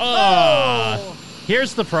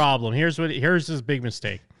 Here's the problem. Here's his big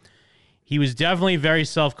mistake. He was definitely very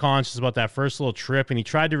self-conscious about that first little trip, and he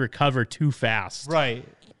tried to recover too fast. Right.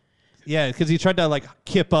 Yeah, because he tried to like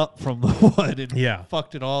kip up from the one and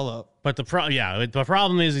fucked it all up. But the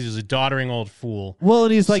problem is he's a doddering old fool. Well,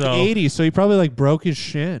 and he's like So- 80, so he probably like broke his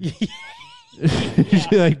shin.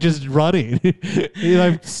 Like just running. He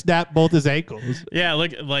like snapped both his ankles. Yeah,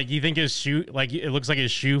 look, like you think his shoe, like it looks like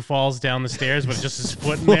his shoe falls down the stairs, but it's just his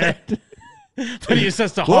foot in there. But he just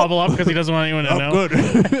has to hobble up because he doesn't want anyone to know.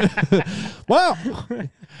 Good. Well,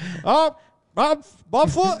 my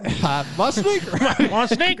foot, my sneaker, my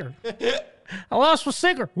sneaker. I lost my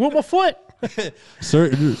sneaker with my foot. Sir,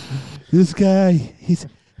 this guy, he's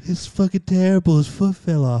fucking terrible. His foot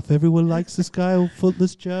fell off. Everyone likes this guy, old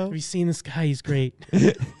Footless Joe. Have you seen this guy? He's great.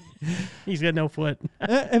 He's got no foot.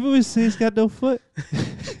 Everyone says he's got no foot.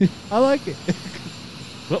 I like it.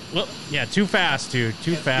 Well, yeah, too fast, dude.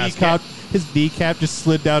 Too fast. His kneecap just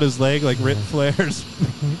slid down his leg like Ric Flair's.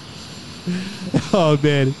 Oh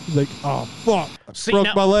man, he's like, oh fuck, I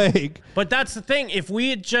broke my leg. But that's the thing. If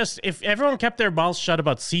everyone kept their mouths shut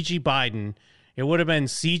about CG Biden it would have been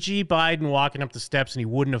CG Biden walking up the steps and he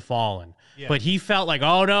wouldn't have fallen. Yeah. But he felt like,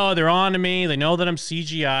 oh no, they're on to me. They know that I'm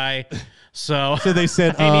CGI. So they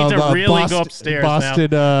said, I need to really Boston, go upstairs Boston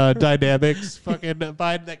now. Dynamics, fucking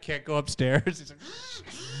Biden that can't go upstairs.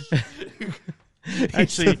 He's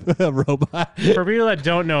Actually, a robot. For people that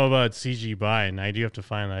don't know about CG Biden, I do have to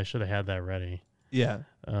find that. I should have had that ready. Yeah.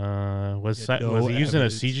 Was no he using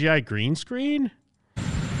evidence. a CGI green screen?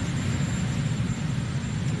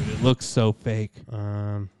 It looks so fake.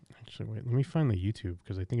 Actually, wait. Let me find the YouTube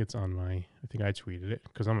because I think it's on my. I think I tweeted it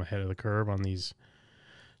because I'm ahead of the curve on these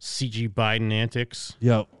CG Biden antics.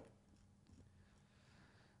 Yep.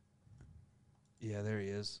 Yeah, there he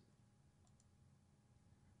is.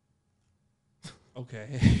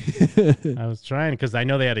 Okay. I was trying because I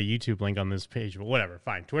know they had a YouTube link on this page, but whatever.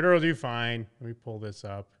 Fine. Twitter will do fine. Let me pull this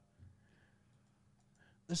up.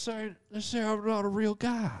 They say I'm not a real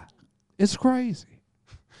guy. It's crazy.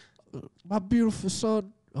 My beautiful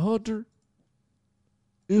son, Hunter,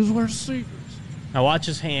 is wearing secrets. Now watch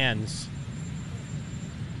his hands.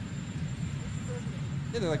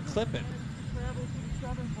 Yeah, they're like clipping.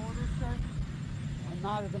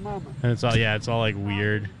 Not at the moment. And it's all like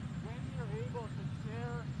weird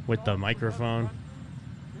with the microphone.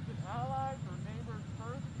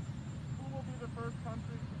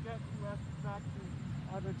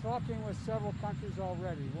 I've been talking with several countries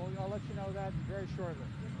already. Well, I'll let you know that very shortly.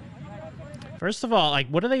 First of all, like,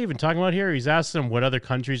 what are they even talking about here? He's asking them what other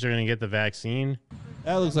countries are going to get the vaccine.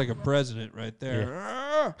 That looks like a president right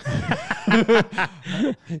there.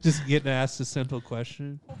 Just getting asked a simple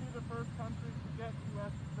question.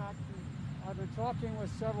 I've been talking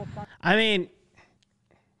with several countries. I mean,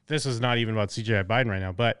 this is not even about CGI Biden right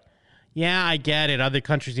now, but yeah, I get it. Other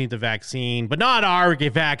countries need the vaccine, but not our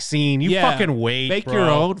vaccine. You fucking wait, Make bro. your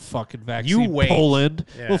own fucking vaccine. You wait. Poland.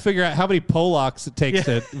 Yeah. We'll figure out how many Polacks it takes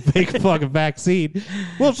to make a fucking vaccine.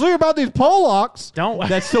 We'll see about these Polacks.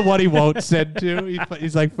 That's the one he won't send to.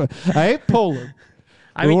 He's like, I hate Poland.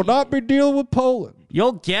 We will not be dealing with Poland.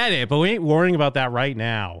 You'll get it, but we ain't worrying about that right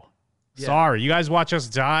now. Yeah. Sorry. You guys watch us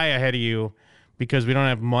die ahead of you because we don't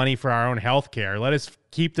have money for our own health care. Let us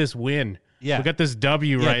keep this win. Yeah. We got this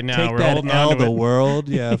W Yeah, right now. take We're that holding L on to the it. world.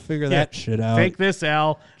 Yeah, figure that shit out. Take this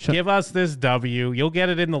L. Give us this W. You'll get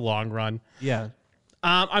it in the long run. Yeah.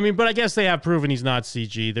 I mean, but I guess they have proven he's not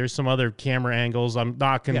CG. There's some other camera angles. I'm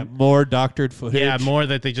not going Yeah, more doctored footage. Yeah, more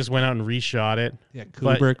that they just went out and reshot it. Yeah,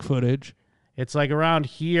 But Kubrick footage. it's like around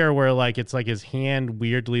here where like it's like his hand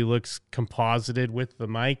weirdly looks composited with the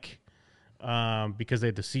mic because they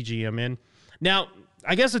had the CG him in. Now,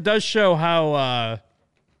 I guess it does show how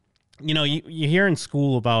you hear in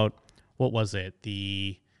school about what was it?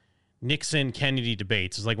 The Nixon-Kennedy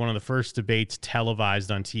debates. It's like one of the first debates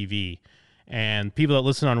televised on TV. And people that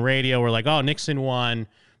listen on radio were like, oh, Nixon won.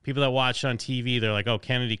 People that watched on TV, they're like, oh,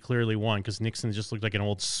 Kennedy clearly won because Nixon just looked like an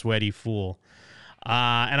old sweaty fool.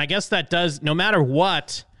 And I guess that does, no matter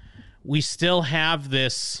what, we still have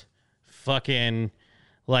this fucking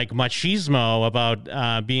like machismo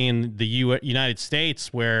about being the United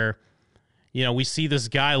States where, you know, we see this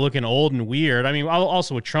guy looking old and weird. I mean,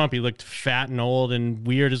 also with Trump, he looked fat and old and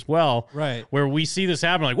weird as well. Right. Where we see this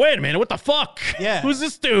happen, like, wait a minute, what the fuck? Yeah. Who's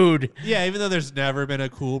this dude? Yeah, even though there's never been a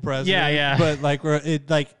cool president. Yeah, yeah. But like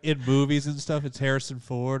in movies and stuff, it's Harrison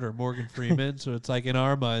Ford or Morgan Freeman. So it's like in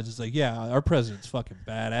our minds, it's like, yeah, our president's fucking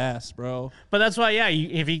badass, bro. But that's why, yeah,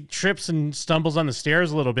 if he trips and stumbles on the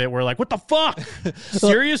stairs a little bit, we're like, what the fuck?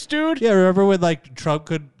 Serious, dude? Yeah, remember when like Trump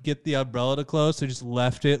could get the umbrella to close, so he just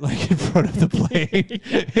left it like in front of the plane.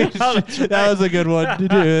 That was a good one to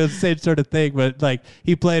do. It was the same sort of thing, but like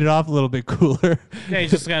he played it off a little bit cooler. Yeah, he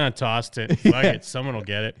just kind of tossed it. Fuck it, someone will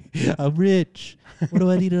get it. I'm rich. What do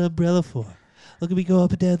I need an umbrella for? Look at me go up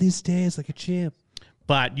and down these stairs like a champ.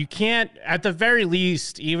 But you can't, at the very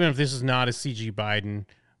least, even if this is not a CG Biden,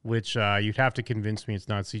 which you'd have to convince me it's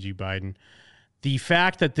not CG Biden, the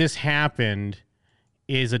fact that this happened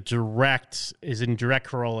is in direct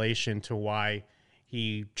correlation to why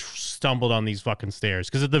he stumbled on these fucking stairs.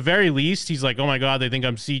 Because at the very least, he's like, oh my God, they think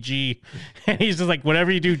I'm CG. And he's just like,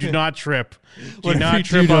 whatever you do not trip. Do not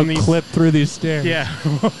trip on these. Clip through these stairs. Yeah.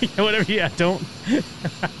 Whatever. Yeah, don't.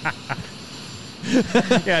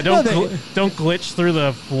 Yeah, don't glitch through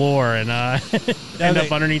the floor and end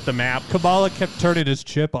up underneath the map. Kamala kept turning his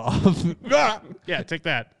chip off. Yeah, take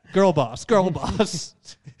that. Girl boss.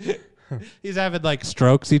 He's having like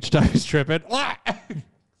strokes each time he's tripping.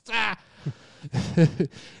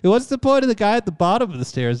 What's the point of the guy at the bottom of the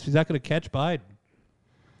stairs if he's not going to catch Biden?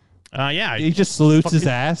 Yeah. He just salutes his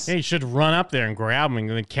Fucking- ass. Yeah, he should run up there and grab him and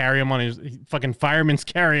then carry him on his fucking fireman's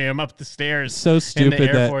carry him up the stairs. So in the stupid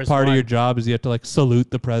Air that Force part of One. your job is you have to like salute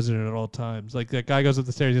the president at all times. Like that guy goes up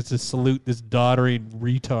the stairs, he has to salute this doddering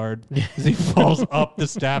retard as he falls up the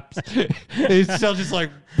steps. He's still just like,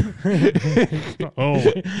 Oh,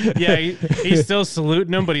 yeah, he's still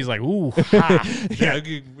saluting him, but he's like, ooh, ha,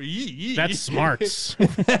 that's smarts.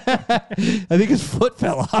 I think his foot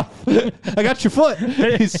fell off. I got your foot.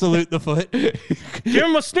 He salute the foot. Give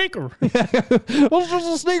him a sneaker. It's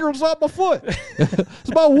just a sneaker. It's not my foot. It's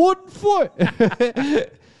my wooden foot.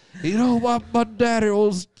 You know, my daddy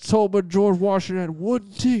always told me George Washington had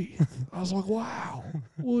wooden teeth. I was like, wow,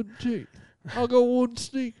 wooden teeth. I'll go wooden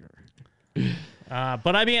sneaker.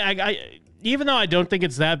 But I mean, I even though I don't think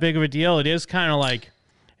it's that big of a deal, it is kind of like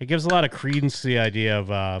it gives a lot of credence to the idea of.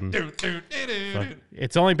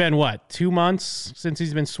 It's only been what 2 months since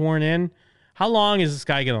he's been sworn in. How long is this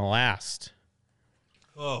guy gonna last?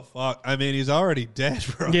 Oh fuck! I mean, he's already dead,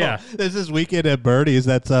 bro. Yeah. This is Weekend at Bernie's.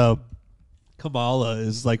 That's Kamala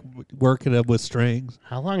is like working him with strings.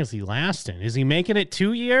 How long is he lasting? Is he making it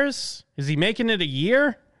 2 years? Is he making it a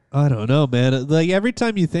year? I don't know, man. Like every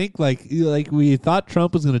time you think like we thought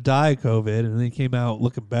Trump was going to die of COVID, and then he came out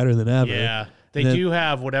looking better than ever. Yeah, they And then- do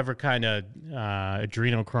have whatever kind of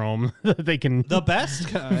adrenochrome that they can. The best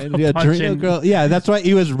kind. Yeah, punch Adrenal in. girl. Yeah, that's why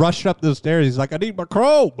he was rushed up the stairs. He's like, I need my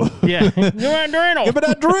chrome. Yeah, adrenal. Give me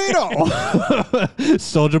that adrenal.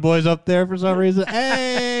 Soldier Boy's up there for some reason.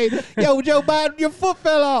 Hey, yo, Joe Biden, your foot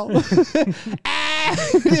fell off.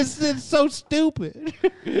 It's so stupid.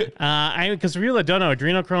 Because for people that don't know,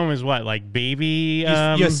 adrenochrome is what, like baby.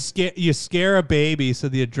 You scare a baby so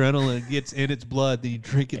the adrenaline gets in its blood. Then you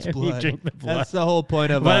drink its You blood. drink the blood. That's the whole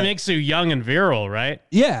point of But it. it makes you young and virile, right?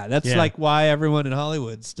 Yeah, that's Yeah. like why everyone in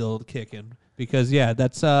Hollywood's still kicking. Because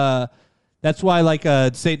that's why like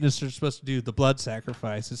Satanists are supposed to do the blood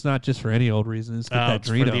sacrifice. It's not just for any old reason. It's get that It's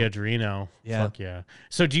for adreno. the adreno. Yeah. Fuck yeah.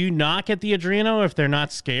 So do you not get the adreno if they're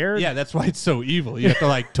not scared? Yeah, that's why it's so evil. You have to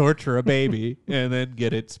like torture a baby and then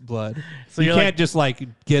get its blood. So you you're can't like- just like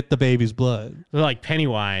get the baby's blood. They're like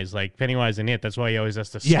Pennywise in it. That's why he always has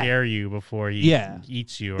to Yeah. scare you before he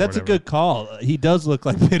eats you. Or That's whatever. a good call. He does look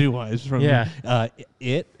like Pennywise from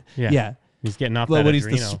It. Yeah. He's getting off But that when he's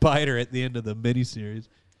the adreno. spider at the end of the miniseries.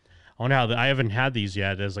 I wonder how I haven't had these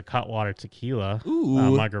yet. There's a Cutwater tequila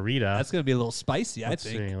Ooh. margarita. That's going to be a little spicy, Let's I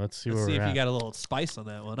think. see. Let's see Let's where see we're if you at. got a little spice on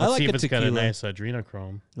that one. Let's I like see if a it's tequila. got a nice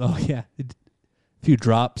adrenochrome. Oh, yeah. A few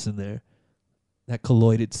drops in there. That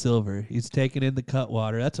colloided silver. He's taking in the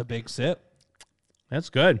Cutwater. That's a big sip. That's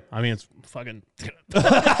good. I mean, it's fucking.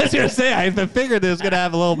 I was going to say, I figured it was going to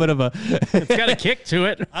have a little bit of a... It's got a kick to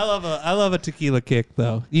it. I love a tequila kick,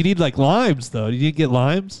 though. You need, like, limes, though. You need to get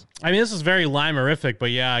limes? I mean, this is very limerific,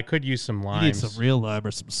 but yeah, I could use some limes. You need some real lime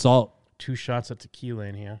or some salt. 2 shots of tequila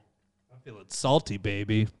in here. I'm feeling salty,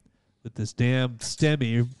 baby, with this damn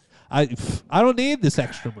stemmy. I don't need this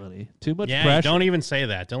extra money. Too much Yeah, pressure. don't even say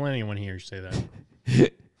that. Don't let anyone hear you say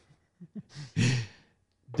that.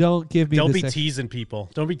 Don't give me Don't this be extra- teasing people.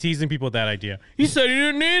 Don't be teasing people with that idea. He said he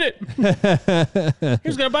didn't need it. He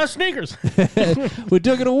was going to buy sneakers. We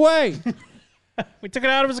took it away. We took it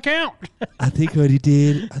out of his account. I think what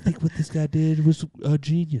this guy did was a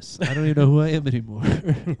genius. I don't even know who I am anymore.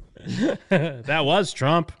 That was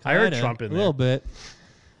Trump. I heard Kinda, Trump in a there. little bit.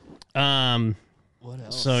 What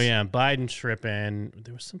else? So yeah, Biden tripping.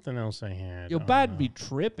 There was something else I had. Yo, Biden be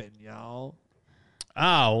tripping, y'all.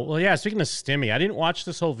 Oh, well, yeah, speaking of Stimmy, I didn't watch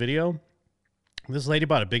this whole video. This lady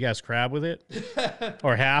bought a big-ass crab with it.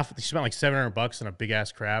 Or half. She spent like $700 on a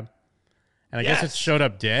big-ass crab. And I guess it showed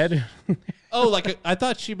up dead. Oh, like I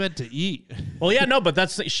thought she meant to eat. Well, yeah, no, but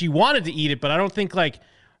she wanted to eat it, but I don't think like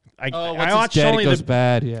Once I it's watched dead, only it goes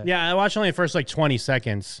bad. Yeah. Yeah, I watched only the first like 20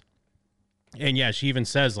 seconds. And yeah, she even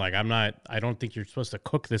says like I don't think you're supposed to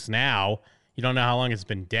cook this now. You don't know how long it's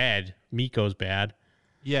been dead. Meat goes bad.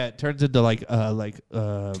 Yeah, it turns into like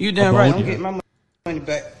You damn right. I'm getting my money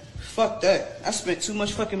back. Fuck that. I spent too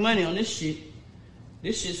much fucking money on this shit.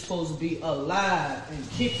 This shit's supposed to be alive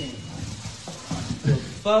and kicking. The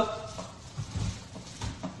fuck?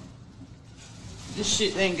 This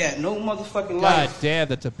shit ain't got no motherfucking God life. damn,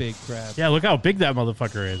 that's a big crab. Yeah, look how big that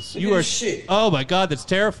motherfucker is. Look at this shit. Oh my God, that's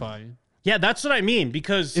terrifying. Yeah, that's what I mean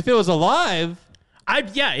because if it was alive,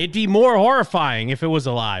 it'd be more horrifying if it was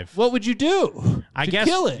alive. What would you do? I to guess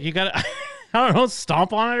kill it. You gotta, I don't know,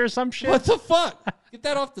 stomp on it or some shit. What the fuck? Get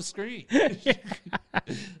that off the screen. I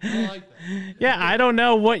like that. Yeah, I don't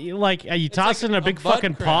know what you like. Are you tossing like in a big a mud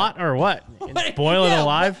fucking crab. pot or what? Boil it Yeah,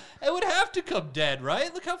 alive? It would have to come dead,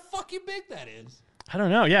 right? Look how fucking big that is. I don't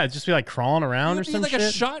know. Yeah, it'd just be like crawling around or It'd be some like shit.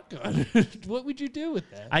 a shotgun. What would you do with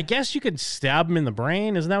that? I guess you could stab them in the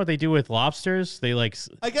brain. Isn't that what they do with lobsters? They like.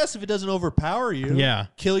 I guess if it doesn't overpower you, Yeah.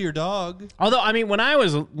 kill your dog. Although I mean, when I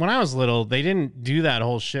was little, they didn't do that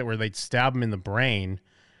whole shit where they'd stab them in the brain.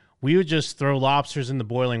 We would just throw lobsters in the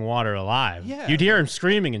boiling water alive. Yeah. You'd hear them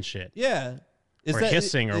screaming and shit. Yeah. Or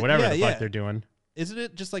hissing or whatever the fuck they're doing. Isn't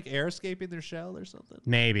it just like air escaping their shell or something?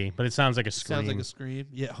 Maybe, but it sounds like a scream. Sounds like a scream.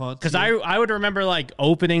 Yeah, it haunts Because you. I would remember like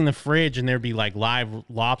opening the fridge and there'd be like live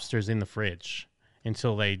lobsters in the fridge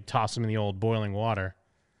until they toss them in the old boiling water.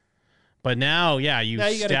 But now, yeah, you Now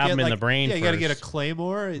stab gotta them get, in the brain Yeah, you got to get a first.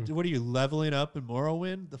 claymore. What are you leveling up in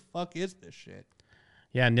Morrowind? The fuck is this shit?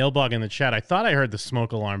 Yeah, Nilbug in the chat. I thought I heard the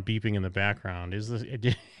smoke alarm beeping in the background. Is this?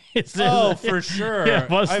 Is this Oh, for sure. Yeah,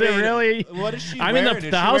 was I it mean, really? What is she I mean, wearing? the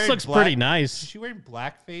Is she house wearing looks black- pretty nice. Is she wearing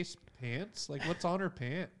blackface pants? Like, what's on her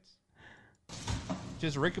pants?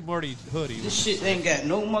 Just Rick and Morty hoodie. This shit ain't got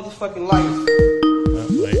no motherfucking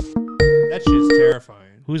life. That shit's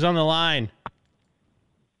terrifying. Who's on the line?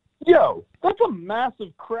 Yo, that's a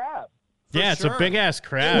massive crab. Yeah, it's a sure. big ass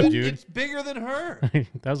crab, dude. It's bigger than her.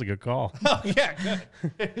 That was a good call. Oh, yeah,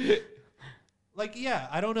 good. Like, yeah,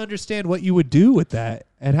 I don't understand what you would do with that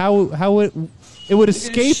and how it would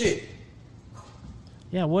escape.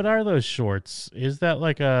 Yeah, what are those shorts? Is that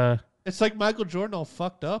like a? It's like Michael Jordan all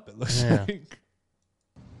fucked up. It looks Yeah. like.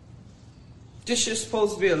 This shit's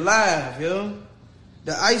supposed to be alive, yo.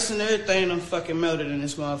 The ice and everything done fucking melted in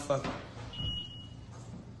this motherfucker.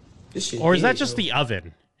 This shit Or is that dead, just yo. the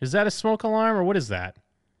oven? Is that a smoke alarm or what is that?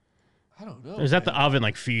 I don't know. Or is that the oven?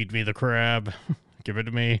 Like, feed me the crab, give it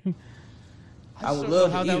to me. I would don't know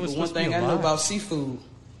love how to that eat, was but one supposed to be thing I know alive. about seafood,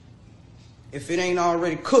 if it ain't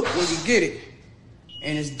already cooked when you get it,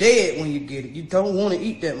 and it's dead when you get it, you don't want to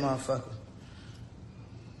eat that motherfucker.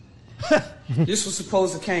 This was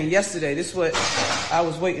supposed to came yesterday. This is what I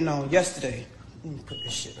was waiting on yesterday. Let me put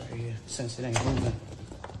this shit right here since it ain't moving.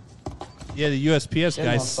 Yeah, the USPS That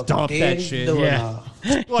guy motherfucker stomped dead that as shit. door Yeah.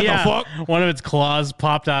 knob. What Yeah. the fuck? One of its claws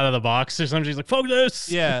popped out of the box or something. She's like, "Focus!"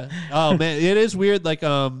 Yeah. Oh man, it is weird. Like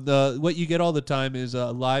the what you get all the time is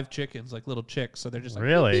live chickens, like little chicks. So they're just like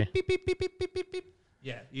Really? beep, beep, beep, beep, beep, beep, beep.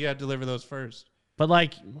 Yeah, you got to deliver those first. But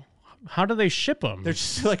like, how do they ship them? They're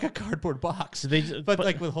just like a cardboard box, They, but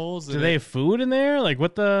like with holes. Do in they it. have food in there? Like,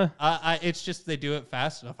 what the? It's just they do it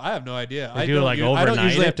fast enough. I have no idea. They I do it, don't like, I don't overnight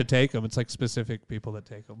usually it? have to take them. It's like specific people that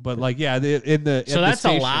take them. But like, yeah, in the So at the that's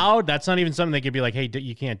station- allowed. That's not even something they could be like, "Hey,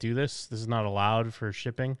 you can't do this. This is not allowed for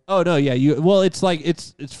shipping." Oh no, yeah, well, it's like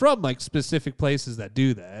it's from like specific places that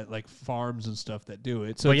do that, like farms and stuff that do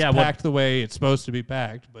it. So But it's yeah, what- packed the way it's supposed to be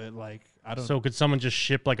packed. But like, I don't. So could someone just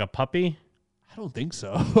ship like a puppy? I don't think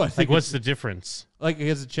so. I think Like, what's it's- the difference? Like,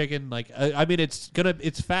 because a chicken, like, I mean, it's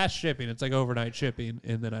fast shipping. It's like overnight shipping,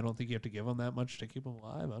 and then I don't think you have to give them that much to keep them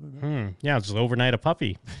alive. I don't know. Yeah, it's just overnight a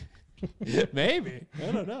puppy. Maybe.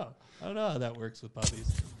 I don't know. I don't know how that works with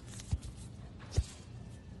puppies.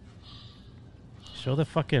 Show the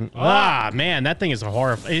fucking. Ah! Man, that thing is a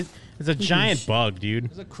horror. It's a giant bug, dude.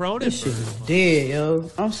 It's a Cronin. This shit is dead, yo.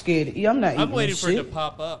 I'm scared. I'm not eating I'm waiting this for it to shit.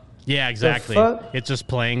 pop up. Yeah, exactly. fuck? It's just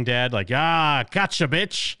playing dead. Like, gotcha,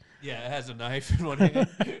 bitch. Yeah, it has a knife in one hand.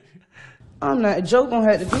 I'm not. Joe gonna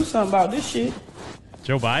have to do something about this shit.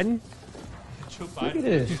 Joe Biden? Joe Look at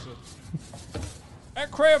this.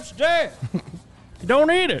 That crab's dead. You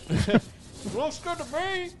don't eat it. Looks good to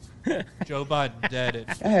me. Joe Biden dead.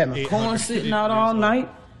 I had my corn sitting out all night.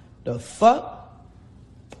 The fuck?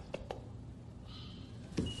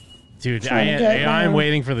 Dude, Trying to get I'm down.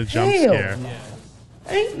 waiting for the jump Hell scare. no.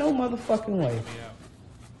 Ain't no motherfucking way.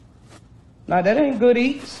 Nah, that ain't good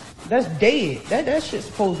eats. That's dead. That shit's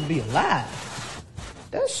supposed to be alive.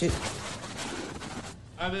 That shit.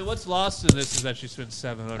 I mean, what's lost in this is that she spent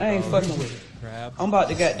 $700. I ain't fucking with it. Crab. I'm about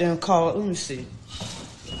to goddamn call. Let me see.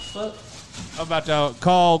 Fuck. I'm about to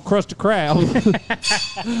call Krusty Krab.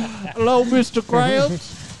 Hello, Mr.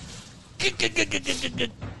 Krabs.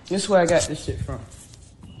 This is where I got this shit from.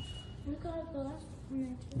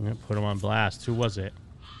 Yeah, put him on blast. Who was it?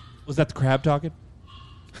 Was that the crab talking?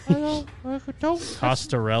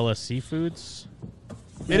 Costarella Seafoods?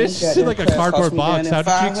 It is Goddamn like a crab cardboard cost me box. How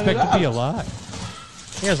down did you there expect to be $500.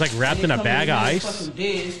 alive? Yeah, it's like wrapped in a bag of ice. Fucking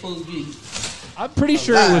dead. It's supposed to be. I'm pretty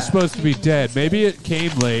sure it was supposed to be dead. Maybe it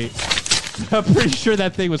came late. I'm pretty sure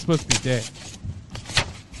that thing was supposed to be dead.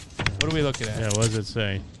 What are we looking at? Yeah, what does it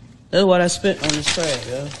say? That's what I spent on this crab,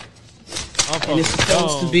 yo. And it's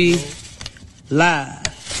supposed to be live.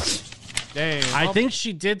 Damn. I think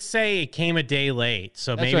she did say it came a day late,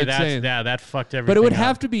 so That's maybe what I'm saying. that fucked everything. But it would up.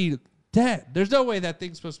 have to be dead. There's no way that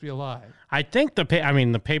thing's supposed to be alive. I think the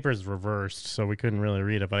paper's reversed, so we couldn't really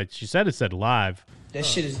read it. But she said it said live. That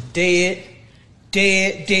shit is dead,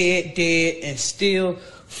 and still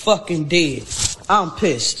fucking dead. I'm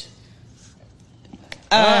pissed.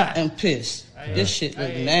 I am pissed. This shit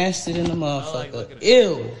look nasty than a motherfucker.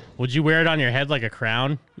 Ew. Would you wear it on your head like a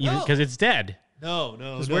crown? Because it's dead. No.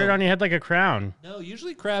 Just wear it on your head like a crown. No,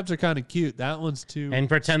 usually crabs are kind of cute. That one's too. And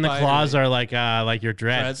pretend the claws are like your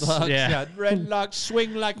dreads. Dreadlocks. Yeah. Dreadlocks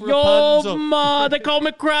swing like Yo, Rapunzel. ma, they call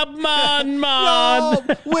me Crab Man, man. Yo,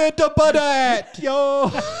 where the butt at? Yo.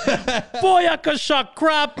 Boy, I can shot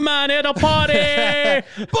Crab Man at a party.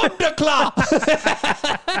 Bundaclaw.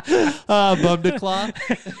 Bundaclaw.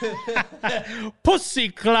 Pussy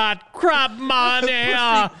clot Crab Man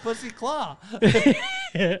here. Pussy claw.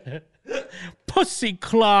 Pussy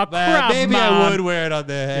claw crab maybe man. I would wear it on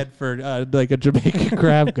the head for like a Jamaican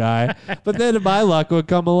crab guy, but then my luck would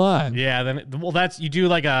come alive. Yeah, that's you do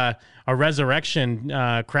like a resurrection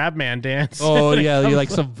crab man dance. Oh yeah, you like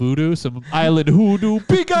some voodoo, some island hoodoo,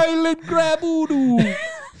 big island crab voodoo.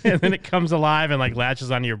 And then it comes alive and like latches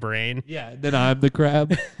onto your brain. Yeah, then I'm the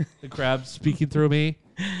crab. The crab speaking through me.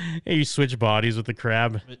 Yeah, you switch bodies with the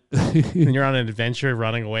crab. And you're on an adventure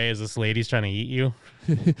running away as this lady's trying to eat you.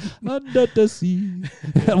 Under the sea.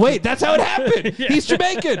 Wait, that's how it happened. Yeah. He's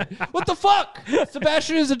Jamaican. What the fuck?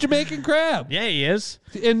 Sebastian is a Jamaican crab. Yeah, he is.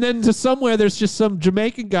 And then to somewhere there's just some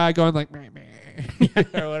Jamaican guy going like meh, meh.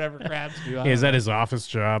 Or whatever crabs do. Is that his office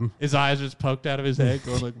job? His eyes just poked out of his head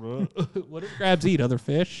going like, what do crabs eat? Other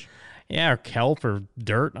fish? Yeah, or kelp or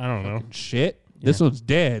dirt. I don't know. Shit. Yeah. This one's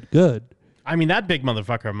dead. Good. I mean, that big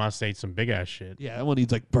motherfucker must eat some big-ass shit. Yeah, that one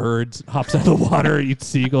eats like birds, hops out of the water, eats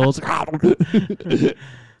seagulls. I'm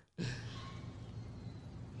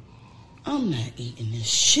not eating this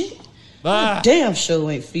shit. I damn sure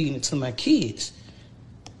ain't feeding it to my kids.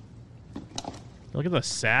 Look at the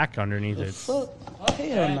sack underneath it. Fuck?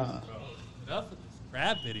 Hell no. Enough of this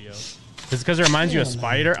crab video. Is it because it reminds you of a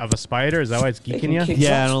spider? Is that why it's geeking you?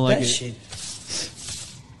 Yeah, I don't like it. Shit.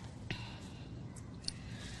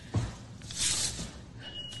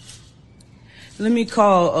 Let me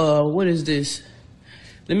call, what is this?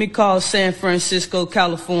 Let me call San Francisco,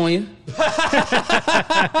 California. These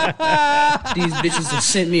bitches have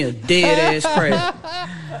sent me a dead-ass crab.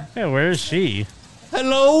 Hey, where is she?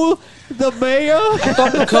 Hello, the mayor? I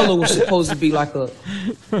thought the color was supposed to be like a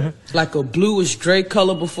bluish gray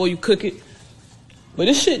color before you cook it. But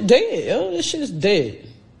this shit dead, yo. This shit is dead.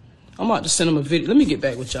 I'm about to send them a video. Let me get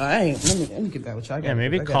back with y'all. Let me get back with y'all. Yeah,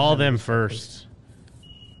 maybe call them first.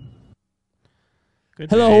 Good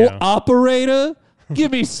Hello, video. operator.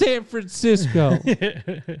 Give me San Francisco.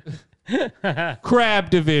 Crab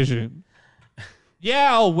division.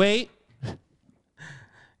 Yeah, I'll wait.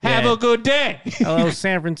 Have a good day. Hello,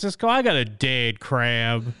 San Francisco. I got a dead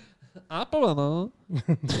crab. Operator.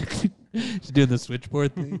 She's doing the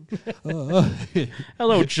switchboard thing.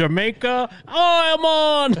 Hello, Jamaica. I'm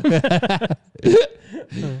on.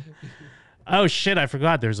 Oh, shit. I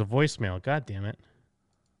forgot there's a voicemail. God damn it.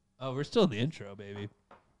 Oh, we're still in the intro, baby.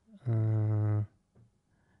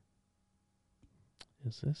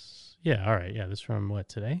 Is this? Yeah, all right. Yeah, this from what,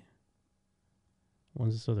 today?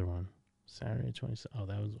 When's this other one? Saturday 27th. Oh,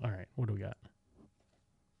 that was, all right. What do we got?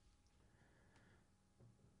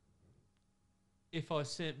 If I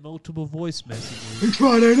sent multiple voice messages. It's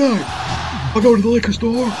Friday night. I go to the liquor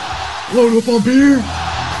store, load up on beer,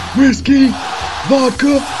 whiskey,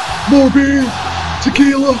 vodka, more beer,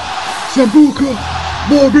 tequila, sambuca,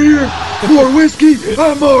 more beer, more whiskey,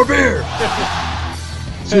 and more beer.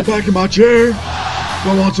 Sit back in my chair,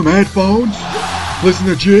 throw on some headphones, listen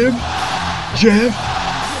to Jim, Jeff,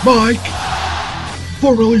 Mike,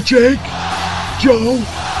 formerly Jake, Joe,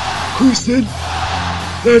 Kristen.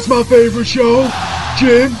 That's my favorite show,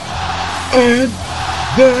 Jim, and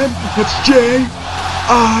then that's JIMANDTHEM.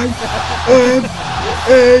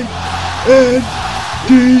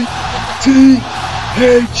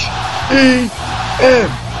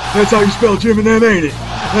 That's how you spell Jim and them, ain't it?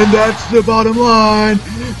 And that's the bottom line,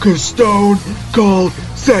 'cause Stone Cold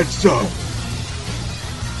said so.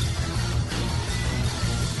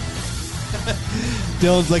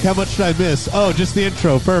 Dylan's like, how much should I miss? Oh, just the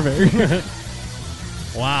intro. Perfect.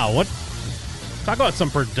 Wow, what? Talk about some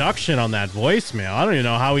production on that voicemail. I don't even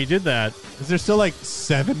know how he did that. Is there still like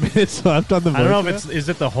 7 minutes left on the voicemail? I don't know if is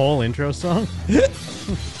it the whole intro song?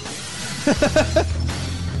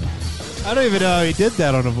 I don't even know how he did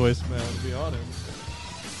that on a voicemail, to be honest.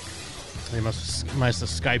 He must have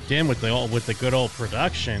Skyped in with the good old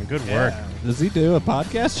production. Good work. Does he do a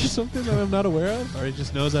podcast or something that I'm not aware of? Or he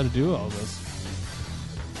just knows how to do all this?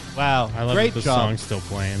 Wow. I love Great that the job. song's still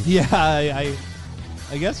playing. Yeah,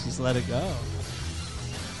 I guess just let it go.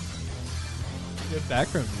 Good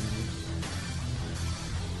background music.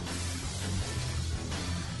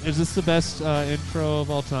 Is this the best intro of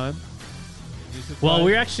all time? Well,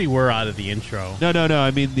 we actually were out of the intro. No.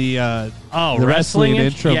 I mean the the wrestling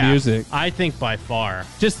intro yeah, music. I think by far.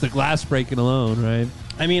 Just the glass breaking alone, right?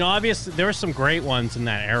 I mean, obviously, there were some great ones in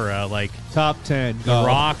that era. Like top 10. The go.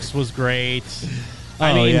 Rocks was great.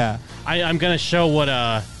 Oh, yeah. I'm gonna show what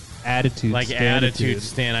attitude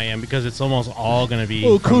stand I am because it's almost all gonna be.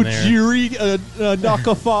 Oh, from there. Kojiri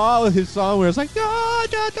Nakafa with his song where it's like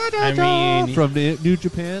I mean, from New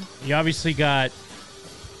Japan. You obviously got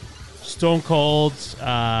Stone Cold's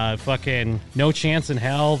fucking No Chance in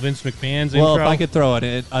Hell, Vince McMahon's Well, intro. if I could throw a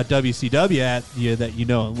WCW at you that you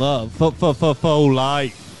know and love, faux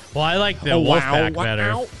life. Well, I like the Wolfpack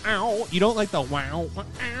better. You don't like the wow?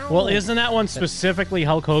 Well, isn't that one specifically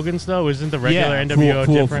Hulk Hogan's though? Isn't the regular Yeah, NWO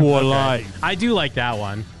for different? Okay. life. I do like that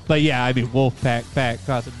one. But yeah, I mean Wolfpack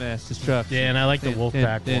causing mass destruction. Yeah, and I like the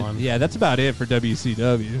Wolfpack one. Yeah, that's about it for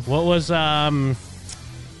WCW. What was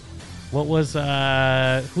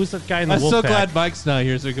who's that guy in the I'm Wolfpack? so glad Mike's not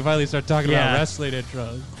here, so we can finally start talking Yeah. about wrestling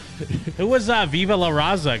intros. Who was Viva La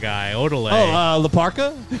Raza guy? Odele. Oh, La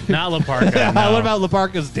Parka? Not La Parka. No. What about La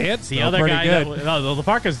Parka's dance? The though? other Pretty guy, good. La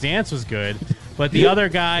Parka's dance was good, but the other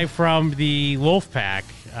guy from the Wolfpack.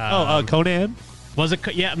 Conan? Was it?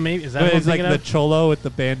 Yeah, maybe. Is that Wait, what I'm it's like thinking the of? cholo with the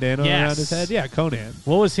bandana Yes. around his head? Yeah, Conan.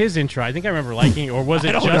 What was his intro? I think I remember liking it, or was it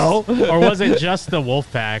I don't just, know. or was it just the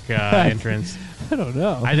Wolfpack entrance? I don't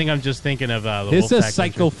know. I think I'm just thinking of the It's Wolfpack. a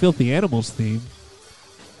Psycho Filthy Animals theme.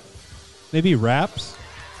 Maybe he raps?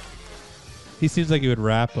 He seems like he would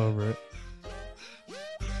rap over it.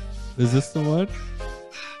 Is this the one?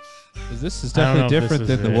 'Cause this is I don't know definitely if this different is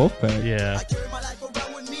than the it. Wolfpack. Yeah.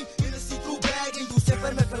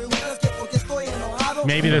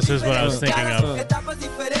 Maybe this is what I was thinking of.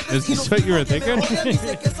 Is this what you were thinking?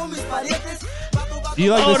 Do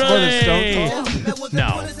you like this more than Stone Cold?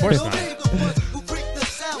 No, of course not.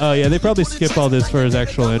 Oh yeah, they probably skip all this for his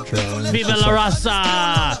actual intro. Viva La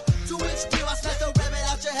Raza!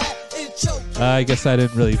 I guess I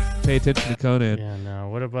didn't really pay attention to Conan. Yeah, no.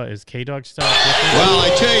 What about is K-Dog stuff? Well, I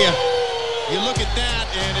tell you, you look at that,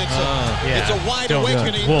 and it's a wide Still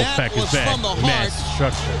awakening. good. That Wolfpack was is back. from the Mass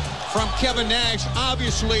heart destruction. from Kevin Nash.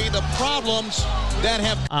 Obviously, the problems that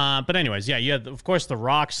have. But anyways, yeah, you had of course the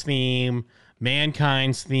Rock's theme,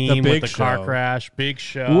 Mankind's theme Big with the car Show. crash, Big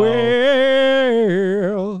Show.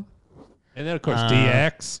 Well, and then of course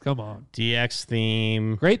DX. Come on, DX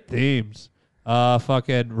theme. Great themes.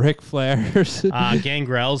 Fucking Ric Flair's.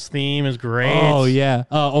 Gangrel's theme is great. Oh yeah.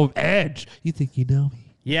 Edge. You think you know me?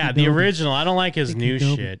 Yeah, You the know me? original. I don't like his new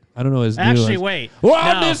know me? shit. I don't know his new Actually, ones. wait.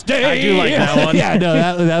 On No, this day. I do like that one. Yeah, no,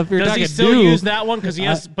 that if you're Does talking he still new, use that one? Because he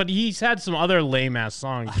has, but he's had some other lame ass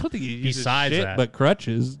songs. I don't think he uses besides shit, that. but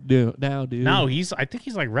crutches do now, dude. No, I think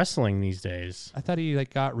he's like wrestling these days. I thought he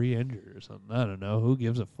like got re-injured or something. I don't know. Who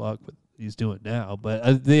gives a fuck what he's doing now?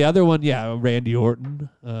 But the other one, yeah, Randy Orton.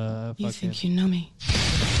 You think you know me?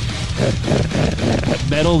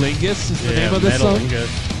 Metal Lingus is the name of this Metal song.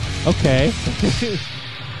 Lingus. Okay.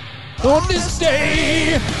 On this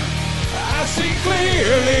day, I see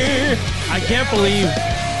clearly. I can't believe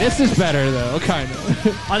this is better though, kind of.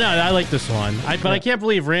 Oh no, I like this one. But I can't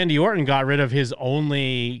believe Randy Orton got rid of his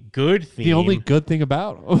only good theme. The only good thing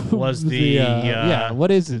about it was the yeah. What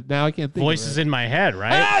is it now? I can't think. Voices of it. in My Head,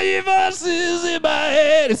 right? Voices in my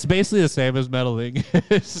head. It's basically the same as Metal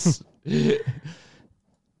Lingus.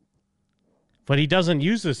 But he doesn't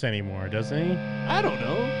use this anymore, doesn't he? I don't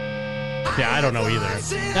know. Yeah, I don't know either.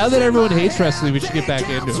 Now that everyone hates wrestling, we should get back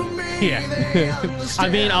into it. Yeah. I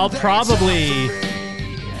mean, I'll probably.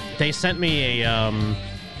 They sent me a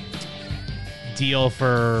deal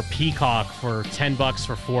for Peacock for $10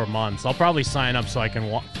 for 4 months. I'll probably sign up so I can.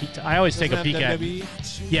 I always take a peek at.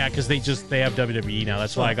 Yeah, because they have WWE now.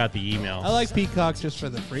 That's why I got the email. I like Peacock just for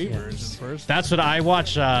the free version first. That's what I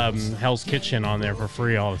watch. Hell's Kitchen on there for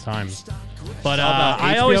free all the time. But It's all about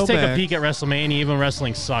I HBO always take a Max. peek at WrestleMania. Even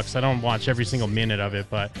wrestling sucks. I don't watch every single minute of it,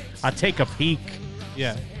 but I take a peek.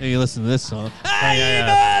 Yeah, and you listen to this song.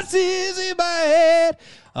 Yeah. Voices in my head.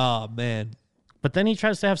 Oh man. But then he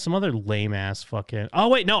tries to have some other lame ass fucking. Oh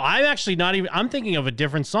wait, no, I'm actually not even. I'm thinking of a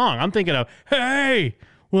different song. I'm thinking of Hey,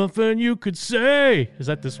 what then you could say. Is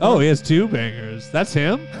that this one? Oh, he has two bangers. That's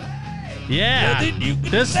him. Yeah,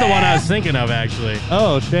 this is the one I was thinking of actually.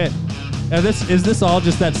 Oh shit. Now is this all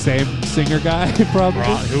just that same singer guy? Probably.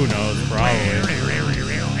 Who knows? Probably.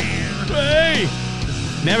 Hey,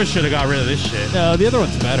 never should have got rid of this shit. No, the other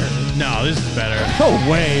one's better. No, this is better. No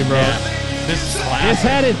way, bro. Yeah. This It's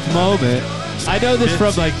had its moment. I know this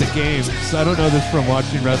from like the games. I don't know this from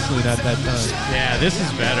watching wrestling at that time. Yeah, this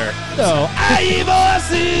is better. No,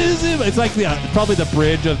 it's like probably the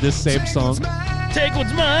bridge of this same song. Take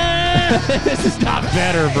what's mine. This is not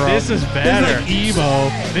better, bro. This is better. This is like emo.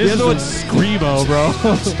 This The other one's screamo, bro.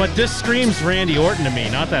 But this screams Randy Orton to me,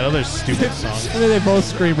 not that other stupid song. I mean, they both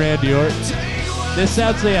scream Randy Orton. This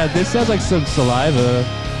sounds like some Saliva.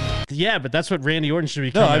 Yeah, but that's what Randy Orton should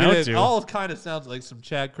be No, coming I mean, out it to. all kind of sounds like some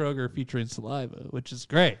Chad Kroger featuring Saliva, which is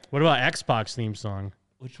great. What about Xbox theme song?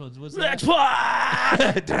 Which ones was that? Xbox!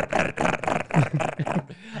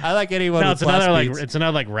 I like anyone. No, with it's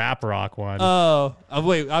another like rap rock one. Oh,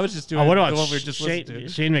 wait, I was just doing. What about the one we were just listening to.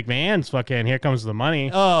 Shane McMahon's fucking Here Comes the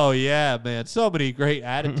Money? Oh yeah, man, so many great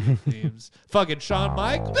attitude themes. Fucking Shawn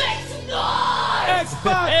Michaels.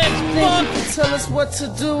 Xbox. Think you can tell us what to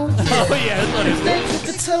do? Oh yeah, that's what it is. Think you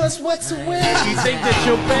can tell us what to win? You think that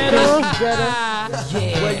you're better?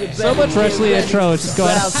 Yeah. Well, you So much wrestling intro. It's just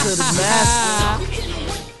going out to the masses.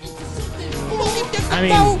 I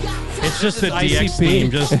mean, it's just the DX ICP.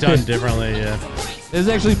 theme, just done differently. Yeah. This is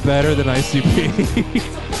actually better than ICP.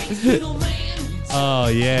 Oh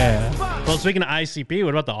yeah. Well, speaking of ICP,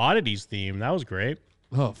 what about the Oddities theme? That was great.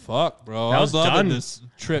 Oh fuck, bro! That I was was loving done. this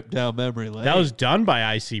trip down memory lane. That was done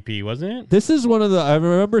by ICP, wasn't it? This is one of the. I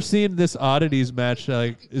remember seeing this Oddities match.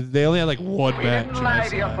 Like they only had like one match.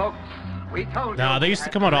 No, they used to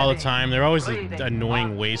come out all the time. They're always an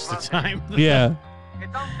annoying waste of time. Yeah.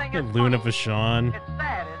 Luna Vachon.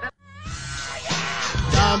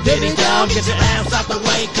 Diddy Dum, get your ass out the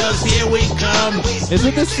way, cause here we come.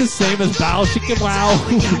 Isn't this the same as Bow Chicka Wow?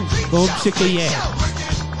 Boom Chicka Yeah.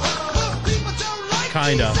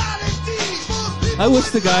 Kind of. I wish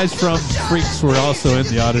the guys from Freaks were also in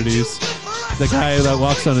the Oddities. The guy that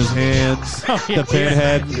walks on his hands, Oh, yeah, the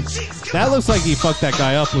pinhead. That looks like he fucked that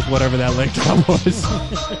guy up with whatever that leg drop was.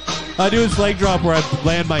 I do his leg drop where I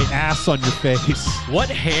land my ass on your face. What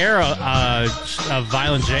hair of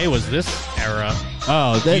Violent J was this era?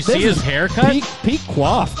 Oh, you see his haircut? Peak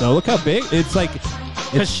coif, though. Look how big. It's like.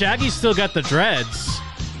 Because Shaggy's still got the dreads.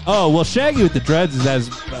 Oh, well, Shaggy with the dreads is as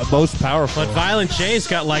most powerful. But Violent J's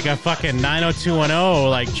got like a fucking 90210,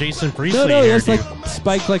 like Jason Priestley. No, he has hairdo. like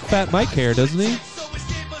spiked like Fat Mike hair, doesn't he?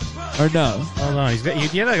 Or no? Oh no,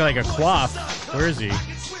 he had like a coif. Where is he?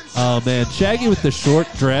 Oh man, Shaggy with the short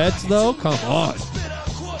dreads though. Come on.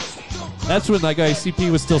 That's when like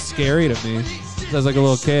ICP was still scary to me. I was like a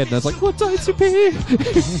little kid, and I was like, "What's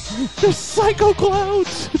ICP? There's psycho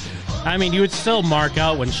clouds." I mean, you would still mark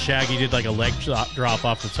out when Shaggy did like a leg drop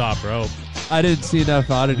off the top rope. I didn't see enough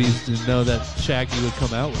Oddities to know that Shaggy would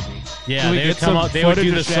come out with me. Yeah, Can we they would get come some out. They would footage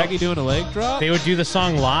do the of Shaggy doing a leg drop. They would do the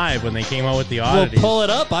song live when they came out with the Well, Oddities. pull it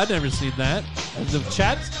up. I've never seen that. The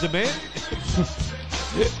chat's demand.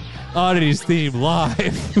 Oddities theme live.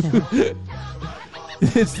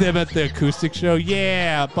 It's them at the acoustic show.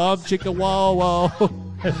 Yeah, Bob Chicka Whoa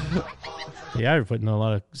Whoa. Yeah, you're putting a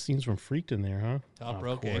lot of scenes from Freaked in there, huh? Top Oh,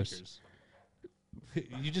 rope of course. anchors.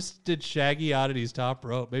 You just did Shaggy Oddities top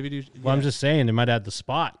rope. Maybe do. Well, I'm just saying they might add the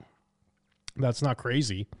spot. That's not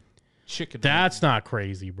crazy. Chicken. That's not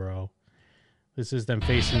crazy, bro. This is them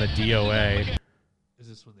facing the DOA. Is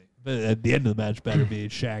this when they? But at the end of the match, better be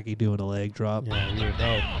Shaggy doing a leg drop. Yeah, weird.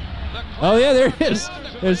 Oh yeah, there it is.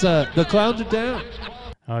 There's the clowns are down.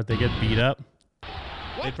 How did they get beat up?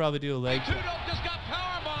 They'd probably do a leg drop.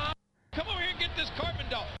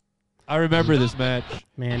 I remember this match.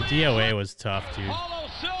 Man, DOA was tough, dude.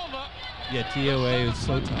 Yeah, TOA was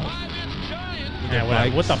so tough.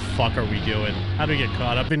 Yeah, what the fuck are we doing? How do we get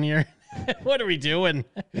caught up in here? What are we doing?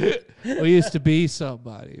 We used to be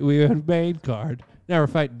somebody. We had a main card. Now we're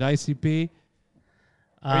fighting ICP.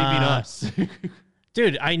 Or you mean us?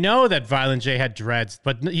 Dude, I know that Violent J had dreads,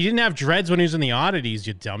 but he didn't have dreads when he was in the Oddities,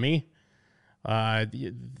 you dummy. That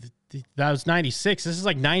was 96. This is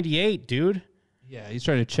like 98, dude. Yeah, he's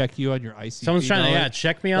trying to check you on your ICP. Someone's trying knowledge. to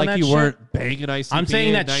check me on like that you shit? weren't banging ICP I'm saying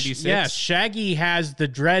in that, 96. yeah, Shaggy has the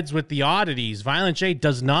dreads with the Oddities. Violent J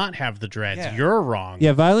does not have the dreads. Yeah. You're wrong.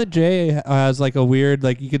 Yeah, Violent J has like a weird,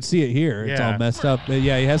 like you can see it here. It's Yeah. all messed up. But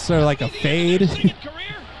yeah, he has sort of like a fade.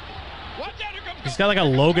 He's got like a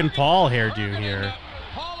Logan Paul hairdo here.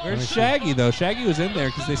 Where's Shaggy though? Shaggy was in there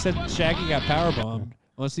because they said Shaggy got powerbombed.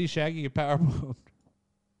 I want to see Shaggy get powerbombed.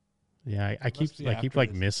 Yeah, I keep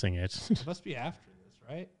like missing it. It must be after this,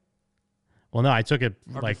 right? Well, no, I took it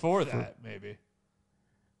Or like before that, maybe.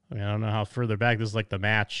 I mean, I don't know how further back. This is like the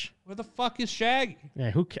match. Where the fuck is Shaggy? Yeah,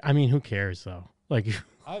 who cares though? Like,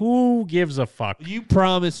 who gives a fuck? You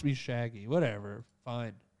promised me Shaggy. Whatever.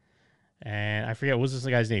 Fine. And I forget, what was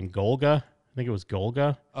this guy's name? Golga? I think it was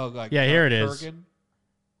Golga. Oh, like yeah, here it is. Kurgan?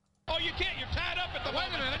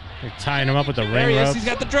 They're tying him up with the There ring he is. rope. He's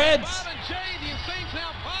got the dreads.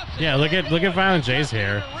 Yeah, look at Violent J's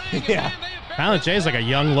hair. Yeah. Violent J's like a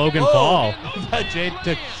young Logan Paul. Jay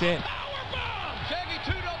took shit.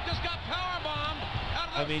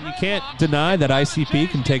 I mean, you can't deny that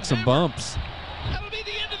ICP can take some bumps.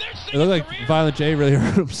 It looked like Violent J really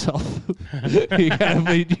hurt himself.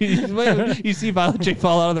 You see Violent J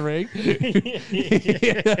fall out of the ring. He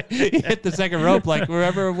hit the second rope like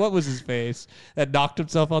wherever. What was his face that knocked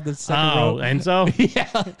himself on the second rope? Enzo. Yeah,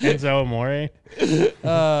 Enzo Amore.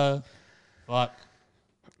 Fuck.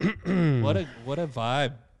 What a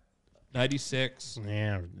vibe. 96.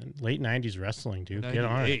 Yeah, late 90s wrestling, dude. Get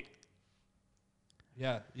on it.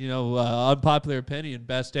 Yeah, unpopular opinion,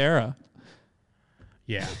 best era.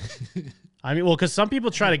 Yeah. I mean, well, because some people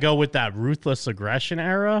try to go with that ruthless aggression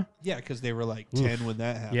era. Yeah, because they were like 10 when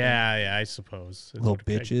that happened. Yeah, I suppose. Little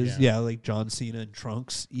bitches. Yeah, like John Cena and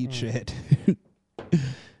Trunks eat shit.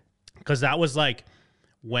 Because that was like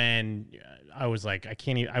when I was like,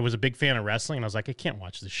 I was a big fan of wrestling, and I was like, I can't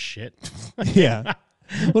watch this shit. Yeah.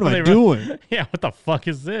 What am I doing? Yeah, what the fuck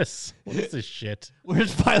is this? What is this shit?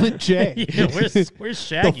 Where's Violent J? Yeah, where's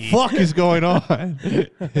Shaggy? The fuck is going on?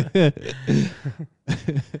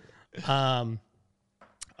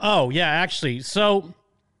 Oh, yeah, actually. So,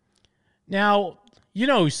 now, you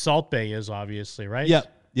know who Salt Bae is, obviously, right?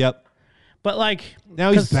 Yep. But, like...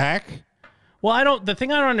 Now he's back? Well, the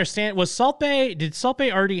thing I don't understand was did Salt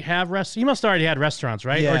Bae already have restaurants? He must have already had restaurants,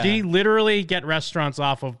 right? Yeah. Or did he literally get restaurants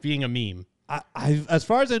off of being a meme? As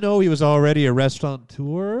far as I know, he was already a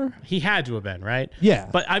restaurateur. He had to have been, right? Yeah.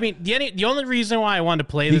 But, I mean, the only reason why I wanted to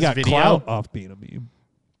play He this got video... clout off being a meme.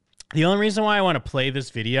 The only reason why I want to play this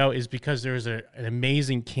video is because there's an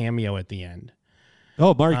amazing cameo at the end.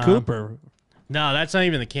 Oh, Mari Cooper. No, that's not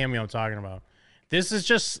even the cameo I'm talking about. This is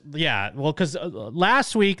just, because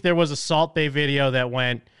last week there was a Salt Bae video that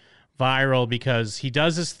went viral because he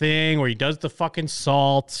does this thing where he does the fucking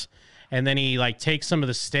salt and then he like takes some of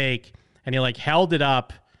the steak and he like held it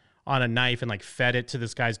up on a knife and like fed it to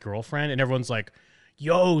this guy's girlfriend, and everyone's like,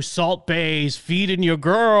 yo, Salt Bae's feeding your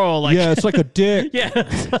girl. Like, yeah, it's like a dick. Yeah.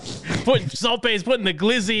 Salt Bae's putting the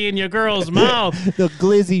glizzy in your girl's mouth. The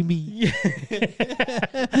glizzy meat.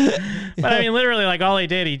 But I mean, literally, like all he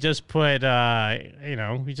did, he just put,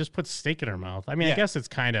 he just put steak in her mouth. I mean, I guess it's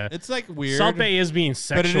kind of... It's like weird. Salt Bae is being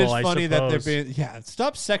sexual, but it is funny I that suppose. they're being... Yeah,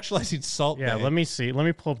 stop sexualizing Salt Bae. Yeah, let me see. Let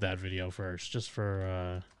me pull up that video first, just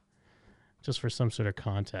for some sort of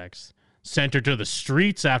context. Sent her to the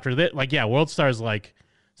streets after that. Like, yeah, World Star's like,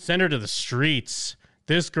 send her to the streets.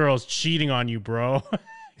 This girl's cheating on you, bro.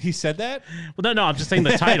 He said that? Well, no, I'm just saying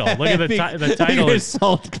the title. Look at the title. Is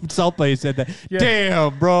Salt Bae said that. Yeah.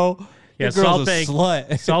 Damn, bro. Yeah, Your girl's a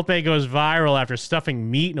slut. Salt Bae goes viral after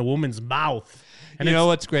stuffing meat in a woman's mouth. And you know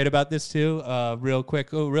what's great about this too? Real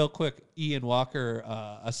quick, Ian Walker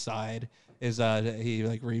aside is he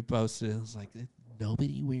like reposted it. It was like,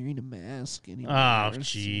 nobody wearing a mask anymore. Oh,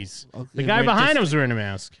 jeez. The guy behind him's wearing a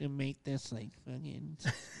mask. To make this like fucking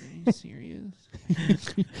very serious.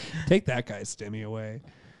 Take that guy's stimmy away.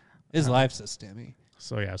 His life's a stimmy.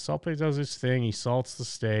 So yeah, Salt Bae does his thing. He salts the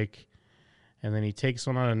steak, and then he takes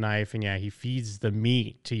one on a knife, and he feeds the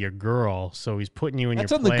meat to your girl. So he's putting you in your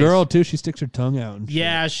place. That's on the girl too. She sticks her tongue out. And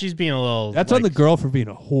yeah, she's being a little. That's on the girl for being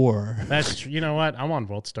a whore. That's true. You know what? I'm on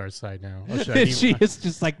World Star's side now. She is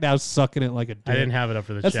just like now sucking it like a dick. I didn't have it up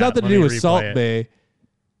for the That's chat. nothing to do with Salt Bae.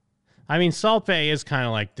 I mean, Salt Bae is kind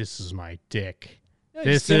of like, this is my dick. Yeah,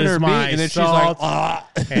 this is my and then salt,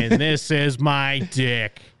 she's like, and this is my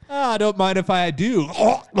dick. I don't mind if I do.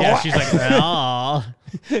 Yeah, she's like, oh.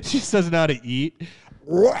 She doesn't know how to eat.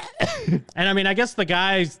 And I mean, I guess the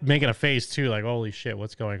guy's making a face too, like, holy shit,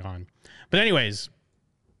 what's going on? But anyways,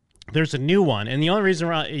 there's a new one. And the only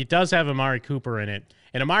reason it does have Amari Cooper in it.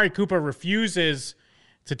 And Amari Cooper refuses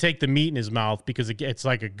to take the meat in his mouth because it's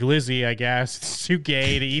like a glizzy, I guess. It's too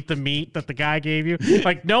gay to eat the meat that the guy gave you.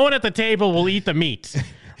 Like, no one at the table will eat the meat.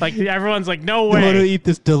 Like, everyone's like, no way. I want to eat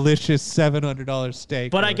this delicious $700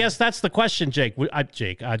 steak. But I guess that's the question, Jeff.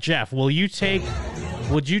 Would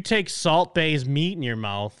you take Salt Bae's meat in your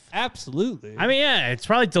mouth? Absolutely. I mean, yeah, it's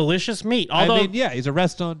probably delicious meat. Although, he's a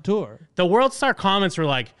restaurateur. The World Star comments were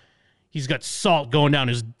like, he's got salt going down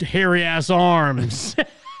his hairy ass arms.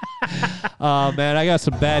 Oh, man, I got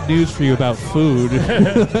some bad news for you about food.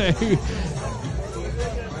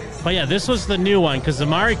 But yeah, this was the new one because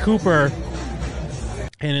Amari Cooper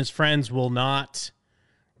and his friends will not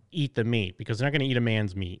eat the meat because they're not going to eat a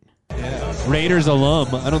man's meat. Yeah. Raiders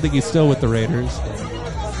alum. I don't think he's still with the Raiders.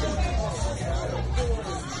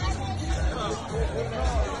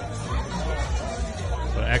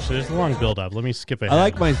 But Actually, there's a long build-up. Let me skip ahead. I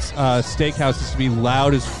like my steakhouses to be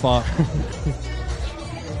loud as fuck.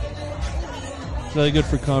 Really good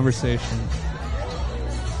for conversation.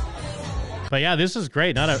 But yeah, this is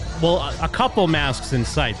great. Not a couple masks in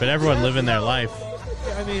sight, but everyone living their life.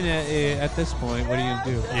 I mean, at this point, what are you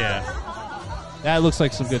going to do? Yeah. That looks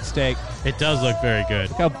like some good steak. It does look very good.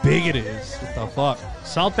 Look how big it is. What the fuck?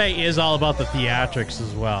 Salt Bae is all about the theatrics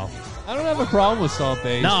as well. I don't have a problem with Salt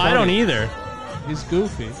Bae. No, I don't either. He's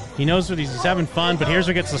goofy. He knows what he's having fun, but here's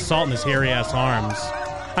what gets the salt in his hairy-ass arms.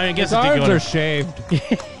 I mean, I guess His arms are shaved.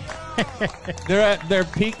 They're at their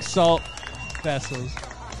peak salt vessels.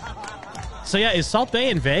 So yeah, is Salt Bae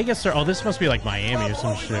in Vegas or this must be like Miami or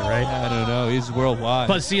some shit, right? I don't know. He's worldwide.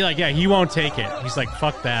 But see, like, yeah, he won't take it. He's like,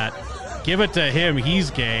 fuck that. Give it to him. He's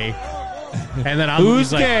gay. And then Who's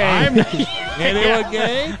he's gay? Like, I'm not, Anyone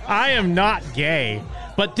gay? I am not gay.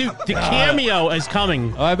 But dude, the cameo is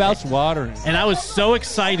coming. Oh, my mouth's watering. And I was so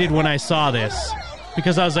excited when I saw this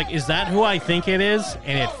because I was like, is that who I think it is?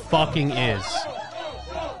 And it fucking is.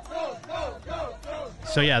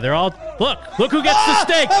 So yeah, they're all look who gets the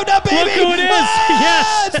steak. Oh, no, baby. Look who it is.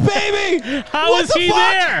 Yes, it's baby. How What was the he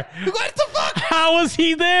fuck? there? What the fuck? How was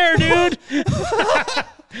he there, dude?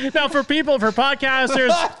 Now, for podcasters,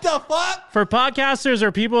 What the fuck? for podcasters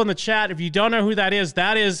or people in the chat, if you don't know who that is,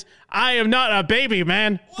 I am not a baby,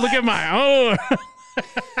 man. Look at my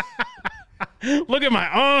look at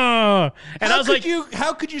my and I was like,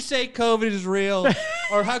 how could you say COVID is real,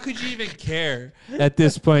 or how could you even care at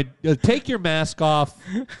this point? Take your mask off.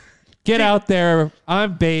 Get out there.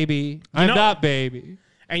 I'm baby. I'm not baby.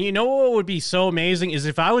 And you know what would be so amazing is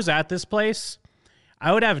if I was at this place,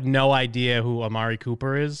 I would have no idea who Amari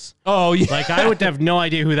Cooper is. Oh, yeah. Like, I would have no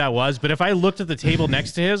idea who that was. But if I looked at the table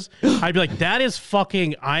next to his, I'd be like, that is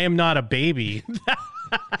fucking I Am Not a Baby.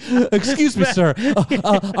 Excuse me, sir.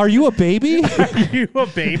 Are you a baby? Are you a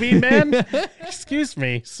baby, man? Excuse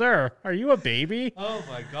me, sir. Are you a baby? Oh,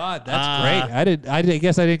 my God. That's great. I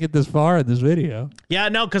guess I didn't get this far in this video. Yeah,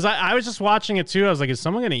 no, because I was just watching it, too. I was like, is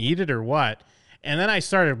someone going to eat it or what? And then I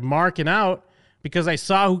started marking out because I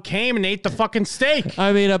saw who came and ate the fucking steak.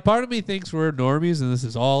 I mean, a part of me thinks we're normies and this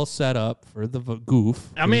is all set up for the goof.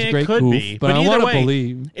 I mean, It's a it great could goof, be. But I either want to way,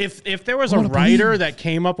 believe. If there was a writer that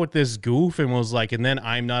came up with this goof and was like, and then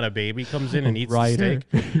I'm Not a Baby comes in and eats the steak,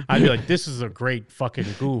 I'd be like, this is a great fucking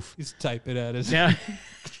goof. He's typing at us. Yeah.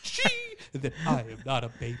 And then, I am not a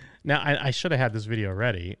baby. Now, I should have had this video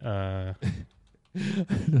ready. I'm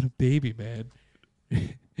not a baby, man.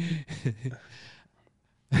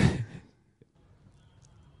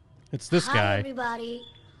 It's this Hi, guy. everybody.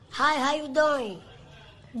 Hi, how you doing?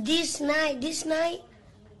 This night,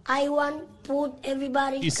 I want put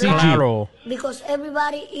everybody Claro. because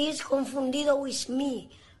everybody is confundido with me.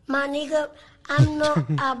 My nigga, I'm not a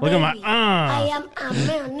baby. Look at my, I am a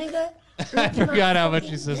man, nigga. I forgot how much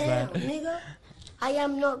he says that. Nigga, I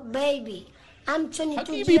am not baby. I'm 22 How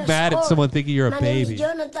can you years be mad at old. someone thinking you're a My name baby? is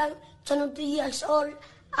Jonathan, 22 years old.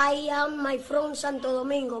 I am my from Santo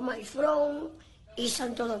Domingo. My from is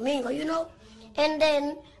Santo Domingo, you know? And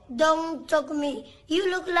then don't talk to me. You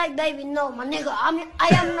look like baby. No, my nigga. I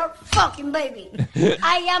am not fucking baby.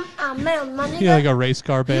 I am a man, my nigga. You like a race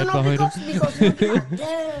car band you know, behind because him? look at my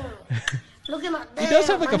damn. Look at my damn. He does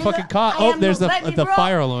have like my a fucking nigga. car. I Oh, am there's not the baby, the bro.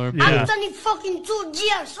 fire alarm. I'm 22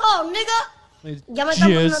 years old, nigga. Ya me está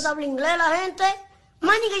poniendo a hablar inglés la gente.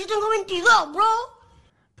 My nigga, yo tengo 22, bro.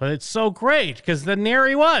 But it's so great because then there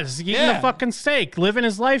he was eating the fucking steak, living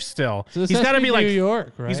his life still. So this He's has got to to be be like New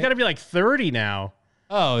York, right? He's got to be like 30 now.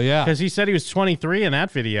 Oh, yeah. Because he said he was 23 in that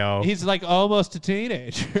video. He's like almost a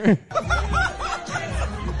teenager.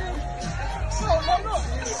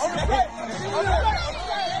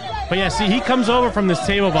 But yeah, see, he comes over from this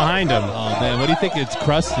table behind him. Oh, man, what do you think it's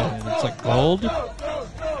crusted in? It's like gold?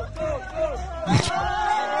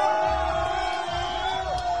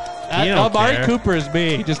 Amari Cooper is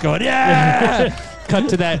me, just going, yeah! Cut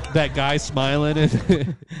to that guy smiling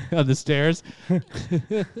on the stairs.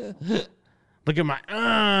 Look at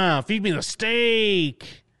my, feed me the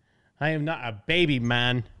steak. I am not a baby,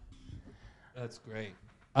 man. That's great.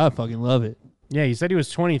 I fucking love it. Yeah, he said he was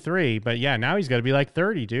 23, but yeah, now he's got to be like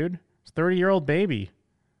 30, dude. It's a 30-year-old baby.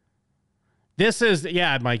 This is,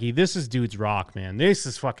 yeah, Mikey, this is Dude's Rock, man. This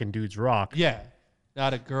is fucking Dude's Rock. Yeah.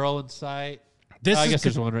 Not a girl in sight. This I is guess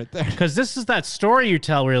there's one right there. Because this is that story you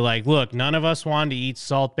tell where you're like, look, none of us wanted to eat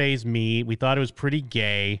Salt Bae's meat. We thought it was pretty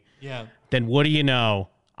gay. Yeah. Then what do you know?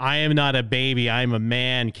 I am not a baby. I am a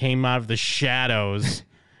man, came out of the shadows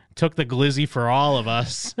took the glizzy for all of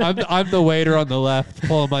us. I'm the waiter on the left,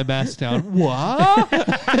 pulling my mask down. What?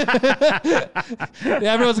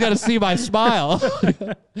 Everyone's got to see my smile.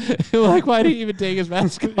 Like, why didn't he even take his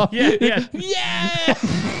mask off? Yeah.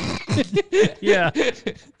 Yeah.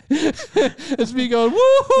 It's me going,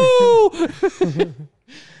 woohoo!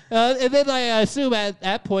 And then I assume at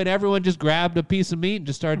that point, everyone just grabbed a piece of meat and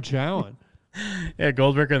just started chowing. Yeah,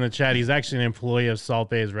 Goldberger in the chat. He's actually an employee of Salt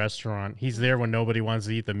Bay's restaurant. He's there when nobody wants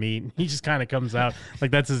to eat the meat. He just kind of comes out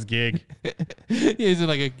like that's his gig. He's in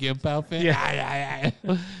like a gimp outfit. Yeah.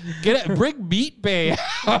 Get it, bring Meat Bay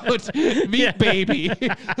out. Meat Baby.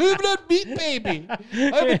 I'm not Meat Baby.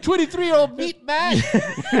 I'm a 23-year-old meat man.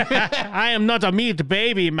 I am not a meat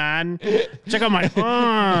baby, man. Check out my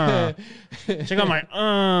Check out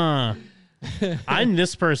my I'm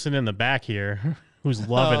this person in the back here who's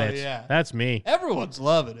loving it. Yeah. That's me. Everyone's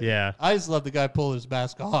loving it. Yeah. I just love the guy pulling his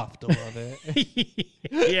mask off to love it.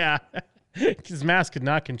 Yeah. His mask could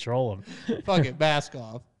not control him. Fuck it, mask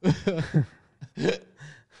off.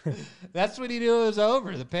 That's when he knew it was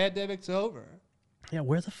over. The pandemic's over. Yeah,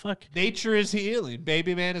 where the fuck? Nature is healing.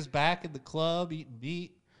 Baby Man is back in the club eating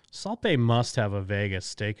meat. Salt Bay must have a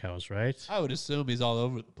Vegas steakhouse, right? I would assume he's all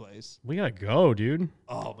over the place. We gotta go, dude.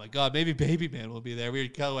 Oh my god, maybe Baby Man will be there. We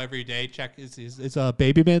would go every day, check. Is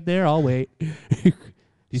Baby Man there? I'll wait. Do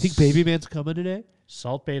you think Baby Man's coming today?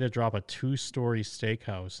 Salt Bay to drop a 2-story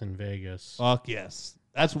steakhouse in Vegas. Fuck yes.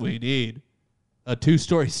 That's what we need. A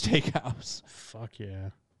 2-story steakhouse. Fuck yeah.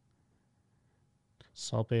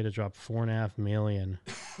 Salt Bay to drop $4.5 million.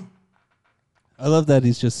 I love that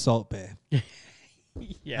he's just Salt Bay.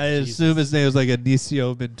 Yeah, I assume his name was like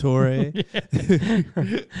Anicio Mentore.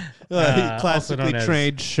 Classically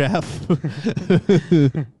trained chef.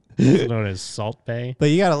 Also known as Salt Bay. But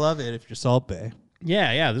you gotta love it if you're Salt Bay.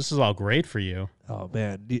 Yeah, this is all great for you. Oh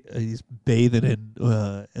man, he's bathing in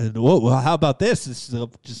and whoa, well, how about this? This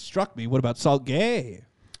just struck me. What about Salt Gay?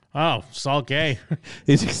 Oh, Salt Gay.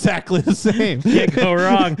 He's exactly the same. Can't go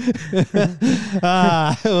wrong.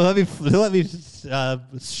 Let me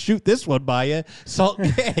shoot this one by you. Salt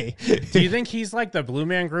Gay. Do you think he's like the Blue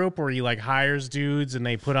Man Group where he like hires dudes and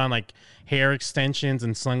they put on like hair extensions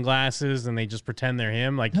and sunglasses and they just pretend they're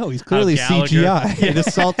him? Like, no, he's clearly CGI. The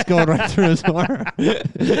salt's going right through his arm.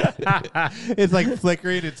 It's like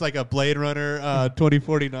flickering. It's like a Blade Runner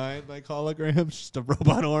 2049 like hologram. Just a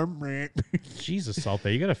robot arm. Jesus, Salt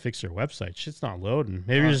Bay, you gotta fix your website. Shit's not loading.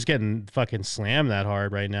 Maybe you're just getting fucking slammed that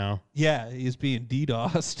hard right now. Yeah, he's being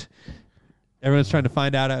DDoSed. Everyone's trying to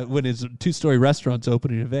find out when his 2-story restaurant's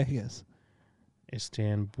opening in Vegas.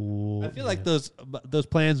 Istanbul. I feel like those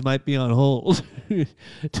plans might be on hold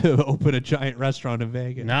to open a giant restaurant in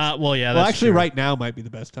Vegas. Well, actually, true. Right now might be the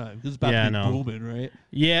best time. This is about to be booming, right?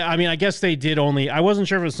 Yeah, I mean, I guess they did only. I wasn't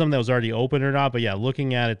sure if it was something that was already open or not, but yeah,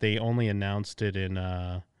 looking at it, they only announced it in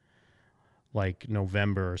like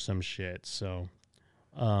November or some shit. So,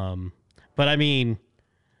 but I mean,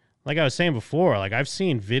 like I was saying before, like I've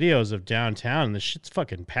seen videos of downtown and the shit's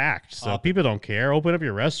fucking packed. So people don't care. Open up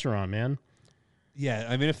your restaurant, man. Yeah,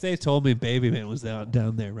 I mean, if they told me Baby Man was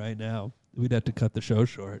down there right now, we'd have to cut the show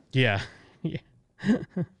short. Yeah. We'd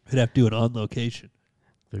have to do it on location.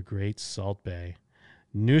 The Great Salt Bay.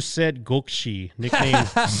 Nusret Gokshi, nicknamed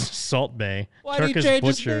Salt Bay. Why Turkish did he change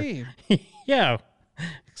butcher. his name? Yeah.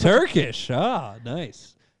 Turkish. Ah,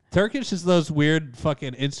 nice. Turkish is those weird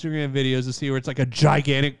fucking Instagram videos you see where it's like a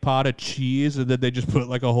gigantic pot of cheese and then they just put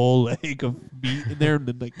like a whole leg of meat in there and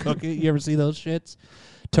then they cook it. You ever see those shits?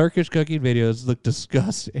 Turkish cooking videos look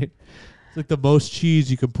disgusting. It's like the most cheese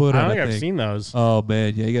you can put on a thing. I don't think I've seen those. Oh,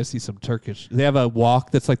 man. Yeah, you got to see some Turkish. They have a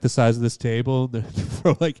wok that's like the size of this table. They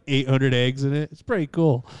throw like 800 eggs in it. It's pretty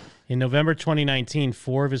cool. In November 2019,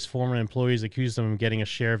 4 of his former employees accused him of getting a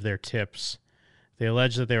share of their tips. They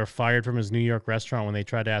alleged that they were fired from his New York restaurant when they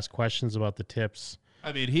tried to ask questions about the tips.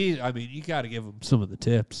 I mean, you got to give him some of the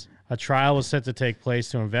tips. A trial was set to take place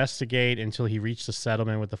to investigate until he reached a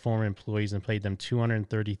settlement with the former employees and paid them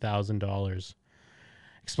 $230,000.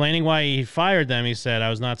 Explaining why he fired them, he said, "I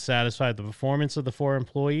was not satisfied with the performance of the 4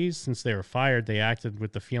 employees. Since they were fired, they acted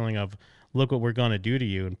with the feeling of, look what we're going to do to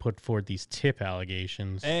you, and put forward these tip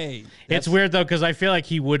allegations." Hey. It's weird, though, because I feel like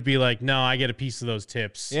he would be like, no, I get a piece of those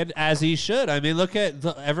tips. And as he should. I mean, look at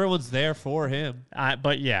everyone's there for him.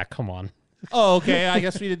 But yeah, come on. Oh, okay. I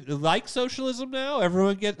guess we didn't like socialism now.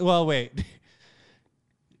 Everyone well, wait.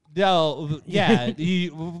 No, yeah,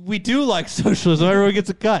 we do like socialism. Everyone gets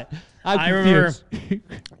a cut. I remember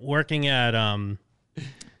working at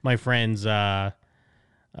my friend's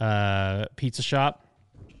pizza shop,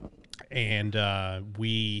 and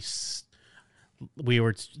we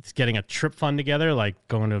were getting a trip fund together, like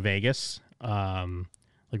going to Vegas,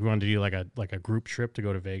 Like we wanted to do like a group trip to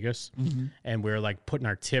go to Vegas, and we were like putting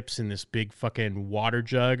our tips in this big fucking water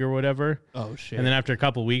jug or whatever. Oh shit! And then after a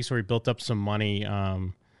couple of weeks, where we built up some money,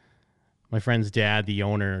 my friend's dad, the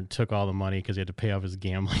owner, took all the money because he had to pay off his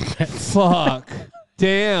gambling bets. Fuck.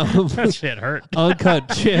 Damn. That shit hurt. Uncut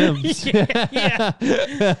gems. yeah.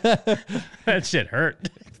 That shit hurt.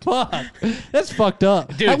 Fuck. That's fucked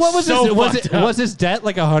up. Dude, what was so his, was his debt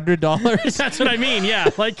like $100? That's what I mean. Yeah.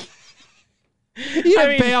 Like, he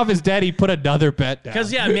didn't pay off his debt. He put another bet down. because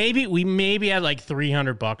we had like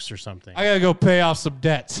 $300 or something. I gotta go pay off some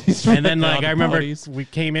debts. And then like I remember we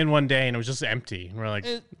came in one day and it was just empty. And we're like,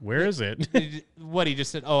 where is it? What, he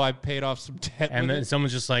just said, oh, I paid off some debt. And with then it?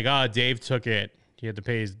 someone's just like, oh, Dave took it. He had to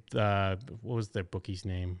pay his, what was the bookie's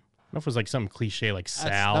name? I don't know if it was like some cliche like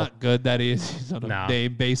Sal. That's not good that he's on a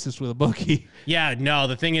name basis with a bookie. Yeah, no,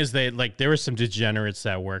 the thing is that like there were some degenerates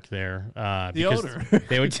that work there. The because owner.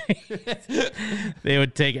 They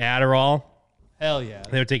would take Adderall. Hell yeah.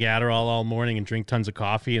 They would take Adderall all morning and drink tons of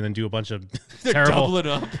coffee and then do a bunch of terrible. Double it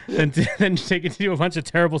up. And then take it to do a bunch of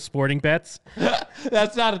terrible sporting bets.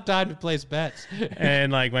 That's not a time to place bets.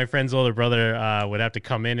 And like my friend's older brother would have to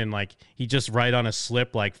come in and like he just write on a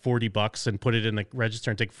slip like $40 and put it in the register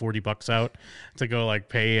and take $40 out to go like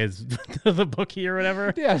pay his the bookie or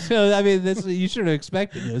whatever. Yeah, so I mean, this you should have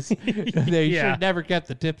expected this. You should have never kept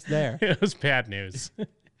the tips there. It was bad news.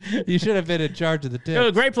 You should have been in charge of the tips. It was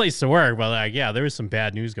a great place to work, but like, yeah, there was some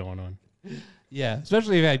bad news going on. Yeah,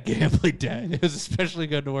 especially if you had gambling debt. It was especially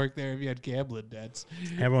good to work there if you had gambling debts.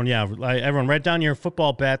 Everyone write down your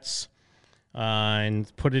football bets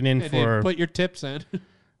and put it in for put your tips in.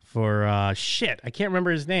 For shit, I can't remember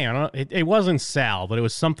his name. I don't. It wasn't Sal, but it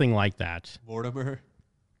was something like that. Mortimer.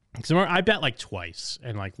 So I bet like twice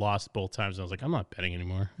and like lost both times. I was like, I'm not betting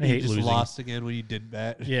anymore. I hate just losing. Lost again when you did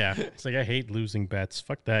bet. Yeah, it's like I hate losing bets.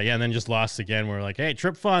 Fuck that. Yeah, and then just lost again. We're like, hey,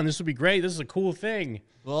 trip fun. This would be great. This is a cool thing.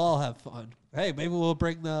 We'll all have fun. Hey, maybe we'll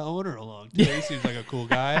bring the owner along too. He seems like a cool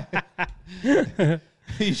guy.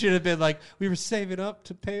 He should have been like, we were saving up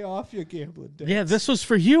to pay off your gambling debts. Yeah, this was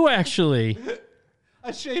for you actually.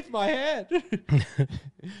 I shaved my head.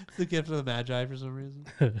 It's the gift of the Magi for some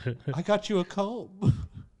reason. I got you a comb.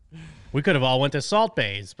 We could have all went to Salt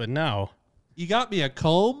Bays, but no. You got me a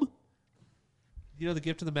comb? You know the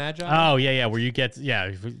gift of the Magi? Oh, yeah, where you get,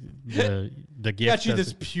 the gift. Got you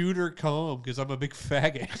this pewter comb because I'm a big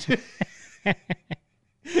faggot.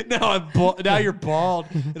 Now you're bald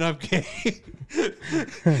and I'm gay.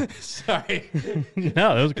 Sorry.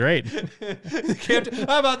 No, that was great.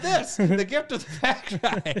 How about this? The gift of the fat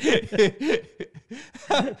guy.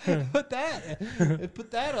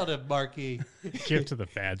 Put that on a marquee. Gift of the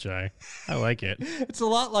Magi. I like it. It's a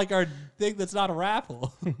lot like our thing that's not a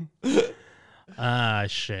raffle.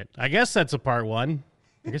 Shit. I guess that's a part one.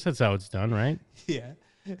 I guess that's how it's done, right? Yeah.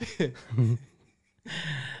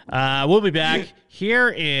 We'll be back.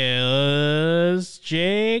 Here is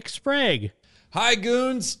Jake Sprague. Hi,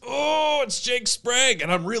 goons. Oh, it's Jake Sprague, and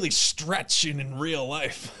I'm really stretching in real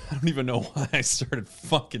life. I don't even know why I started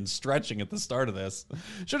fucking stretching at the start of this.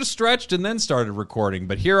 Should have stretched and then started recording,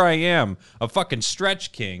 but here I am, a fucking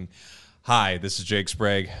stretch king. Hi, this is Jake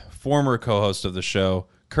Sprague, former co-host of the show,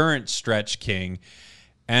 current stretch king,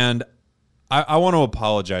 and I want to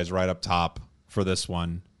apologize right up top for this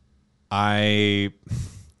one. I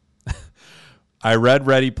read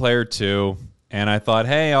Ready Player 2, and I thought,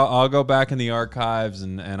 hey, I'll go back in the archives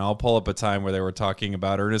and I'll pull up a time where they were talking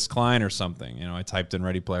about Ernest Cline or something. You know, I typed in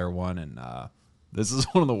Ready Player 1, and this is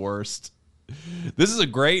one of the worst. This is a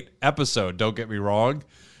great episode, don't get me wrong,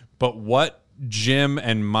 but what Jim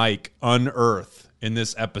and Mike unearth in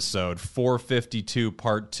this episode, 452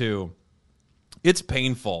 Part 2, it's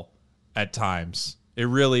painful at times. It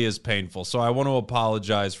really is painful. So I want to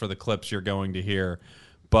apologize for the clips you're going to hear,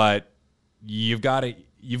 but you've got to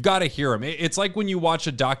hear them. It's like when you watch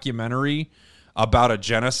a documentary about a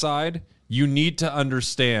genocide, you need to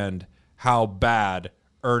understand how bad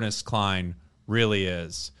Ernest Cline really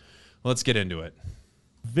is. Let's get into it.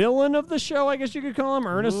 Villain of the show, I guess you could call him,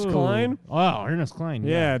 Ernest Cline. Oh, Ernest Cline.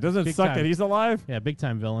 Yeah, doesn't it suck that he's alive? Yeah, big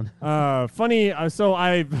time villain. Funny. So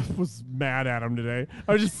I was mad at him today.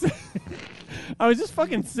 I was just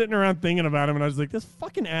fucking sitting around thinking about him, and I was like, this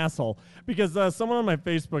fucking asshole. Because someone on my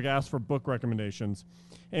Facebook asked for book recommendations,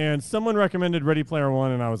 and someone recommended Ready Player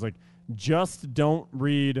One, and I was like, just don't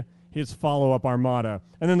read his follow-up Armada.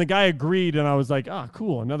 And then the guy agreed, and I was like,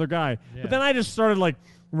 cool, another guy. Yeah. But then I just started like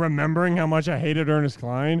remembering how much I hated Ernest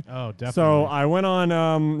Cline. Oh, definitely. So I went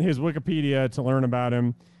on his Wikipedia to learn about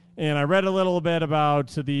him, and I read a little bit about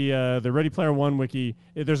the Ready Player One wiki.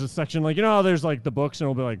 There's a section like, there's like the books, and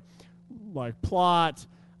it'll be like plot,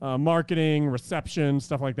 marketing, reception,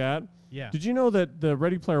 stuff like that. Yeah. Did you know that the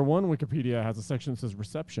Ready Player One Wikipedia has a section that says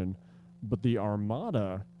reception, but the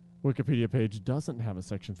Armada Wikipedia page doesn't have a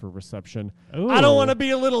section for reception? Ooh. I don't want to be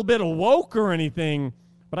a little bit woke or anything,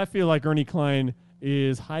 but I feel like Ernie Klein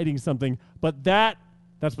is hiding something. But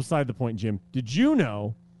that's beside the point, Jim. Did you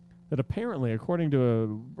know that apparently, according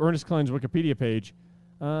to Ernest Klein's Wikipedia page,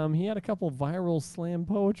 he had a couple viral slam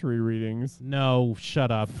poetry readings? No,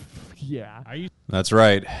 shut up. Yeah. Are you? That's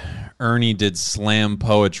right. Ernie did slam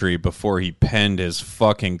poetry before he penned his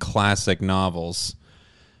fucking classic novels.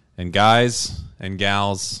 And guys and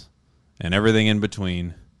gals and everything in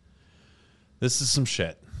between, this is some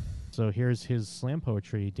shit. So here's his slam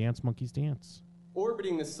poetry, Dance Monkeys Dance.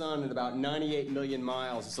 Orbiting the sun at about 98 million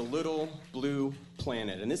miles is a little blue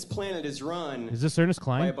planet, and this planet is run Is this Ernest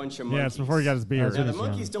Klein? by a bunch of monkeys. Yeah, it's before he got his beard. Now, the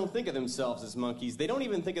monkeys don't think of themselves as monkeys. They don't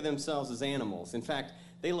even think of themselves as animals. In fact,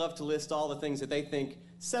 they love to list all the things that they think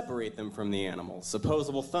separate them from the animals.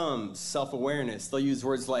 Opposable thumbs, self-awareness. They'll use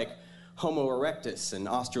words like Homo erectus and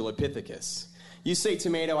Australopithecus. You say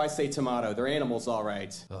tomato, I say tomato. They're animals, all right.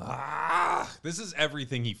 This is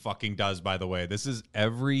everything he fucking does, by the way. This is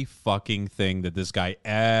every fucking thing that this guy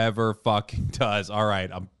ever fucking does. All right,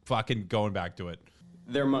 I'm fucking going back to it.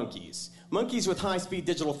 They're monkeys. Monkeys with high-speed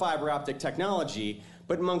digital fiber optic technology,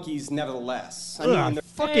 but monkeys nevertheless. I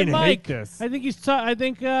fucking hate this. I think he's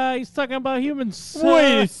talking about humans.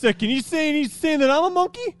 Wait a second. He's saying that I'm a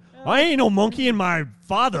monkey? I ain't no monkey, and my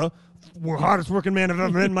father, hardest working man I've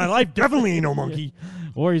ever met in my life, definitely ain't no monkey.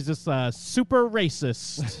 Or he's just super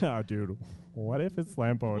racist. Oh, dude. What if his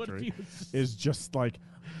slam poetry is just like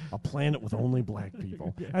a planet with only black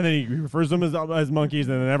people? And then he refers them as monkeys,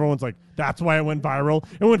 and then everyone's like, that's why it went viral.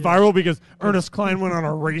 It went viral because Ernest Klein went on a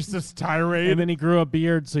racist tirade. And then he grew a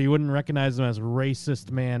beard so you wouldn't recognize him as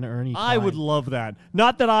racist man Ernie Klein. I would love that.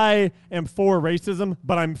 Not that I am for racism,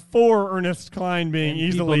 but I'm for Ernest Klein being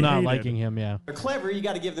easily people not hated. liking him, yeah. They're clever, you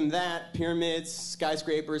got to give them that. Pyramids,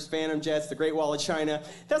 skyscrapers, phantom jets, the Great Wall of China.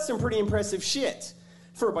 That's some pretty impressive shit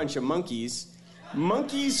for a bunch of monkeys.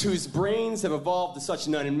 Monkeys whose brains have evolved to such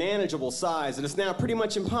an unmanageable size that it's now pretty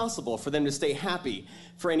much impossible for them to stay happy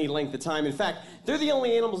for any length of time. In fact, they're the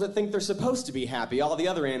only animals that think they're supposed to be happy. All the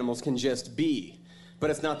other animals can just be. But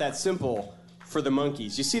it's not that simple for the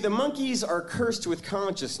monkeys. You see, the monkeys are cursed with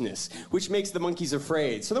consciousness, which makes the monkeys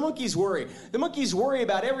afraid. So the monkeys worry. The monkeys worry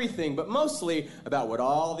about everything, but mostly about what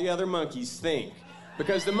all the other monkeys think.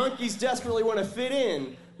 Because the monkeys desperately want to fit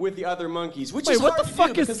in with the other monkeys, which Wait, is what hard the to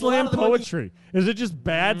fuck do is because a lot slam of the monkeys- poetry? Is it just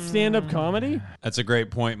bad stand-up comedy? That's a great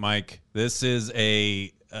point, Mike. This is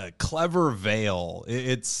a clever veil.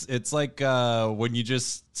 It's like when you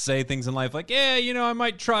just say things in life like, yeah, you know, I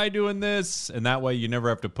might try doing this, and that way you never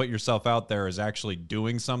have to put yourself out there as actually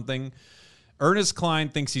doing something. Ernest Klein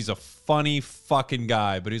thinks he's a funny fucking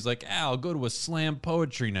guy, but he's like, I'll go to a slam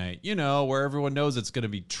poetry night, you know, where everyone knows it's going to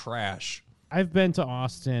be trash. I've been to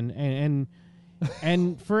Austin,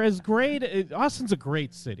 and for as great, Austin's a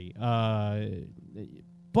great city,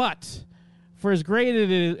 but for as great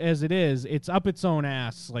as it is, it's up its own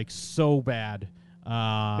ass, like so bad.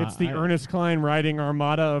 It's the Ernest Klein riding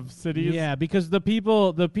armada of cities. Yeah, because the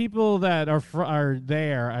people that are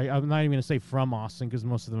there, I'm not even gonna say from Austin because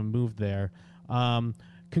most of them moved there.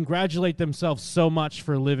 Congratulate themselves so much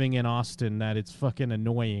for living in Austin that it's fucking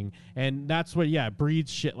annoying. And that's what, breeds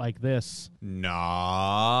shit like this.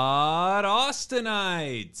 Not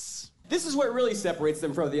Austinites. This is what really separates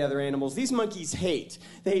them from the other animals. These monkeys hate.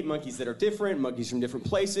 They hate monkeys that are different, monkeys from different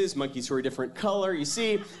places, monkeys who are a different color. You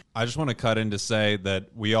see, I just want to cut in to say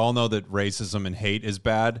that we all know that racism and hate is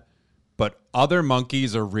bad, but other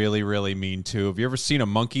monkeys are really, really mean too. Have you ever seen a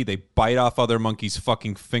monkey? They bite off other monkeys'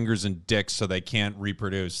 fucking fingers and dicks so they can't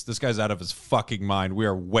reproduce. This guy's out of his fucking mind. We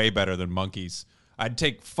are way better than monkeys. I'd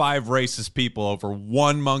take 5 racist people over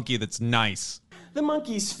one monkey that's nice. the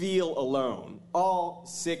monkeys feel alone, all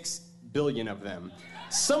 6 billion of them.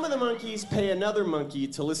 Some of the monkeys pay another monkey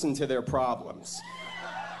to listen to their problems.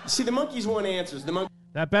 See, the monkeys want answers.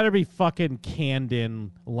 That better be fucking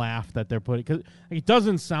canned-in laugh that they're putting, because it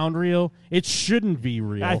doesn't sound real. It shouldn't be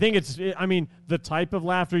real. I think I mean, the type of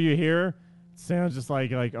laughter you hear sounds just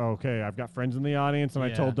like okay, I've got friends in the audience, and I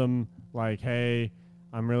told them, like, hey,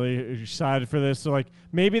 I'm really excited for this. So, like,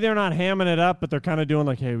 maybe they're not hamming it up, but they're kind of doing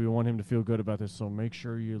like, hey, we want him to feel good about this, so make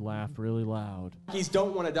sure you laugh really loud. Monkeys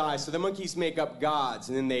don't want to die, so the monkeys make up gods,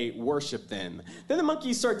 and then they worship them. Then the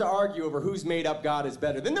monkeys start to argue over whose made-up god is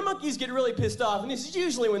better. Then the monkeys get really pissed off, and this is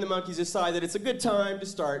usually when the monkeys decide that it's a good time to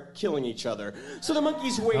start killing each other. So the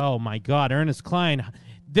monkeys wait. Oh, my God. Ernest Klein.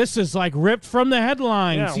 This is like ripped from the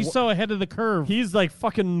headlines. Yeah, He's so ahead of the curve. He's like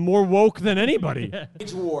fucking more woke than anybody.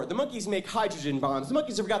 Age war. The monkeys make hydrogen bombs. The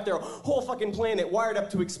monkeys have got their whole fucking planet wired up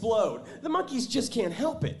to explode. The monkeys just can't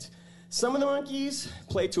help it. Some of the monkeys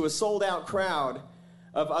play to a sold-out crowd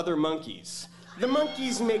of other monkeys. The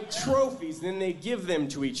monkeys make trophies and then they give them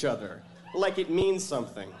to each other like it means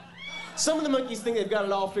something. Some of the monkeys think they've got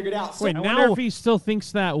it all figured out. Wait, I wonder if he still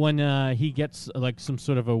thinks that when he gets like some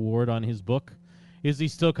sort of award on his book. Is he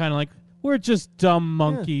still kind of like, we're just dumb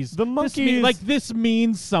monkeys? The monkeys... this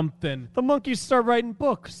means something. The monkeys start writing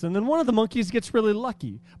books, and then one of the monkeys gets really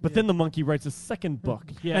lucky. But then the monkey writes a second book,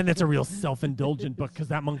 and it's a real self-indulgent book because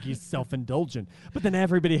that monkey is self-indulgent. But then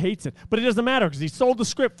everybody hates it. But it doesn't matter because he sold the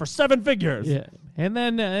script for 7 figures. Yeah, and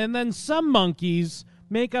then some monkeys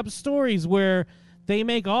make up stories where they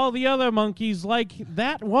make all the other monkeys like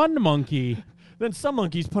that one monkey. Then some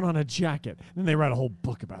monkeys put on a jacket. Then they write a whole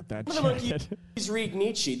book about that The jacket. monkeys read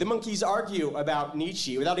Nietzsche. The monkeys argue about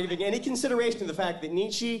Nietzsche without giving any consideration to the fact that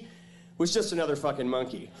Nietzsche was just another fucking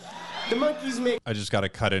monkey. The monkeys make... I just got to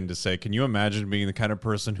cut in to say, can you imagine being the kind of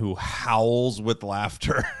person who howls with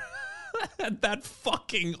laughter at that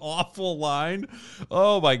fucking awful line?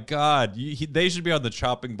 Oh, my God. They should be on the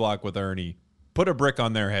chopping block with Ernie. Put a brick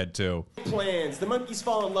on their head, too. Plans. The monkeys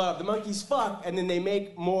fall in love. The monkeys fuck, and then they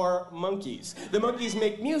make more monkeys. The monkeys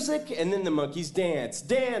make music, and then the monkeys dance.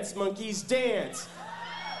 Dance, monkeys, dance.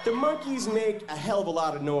 The monkeys make a hell of a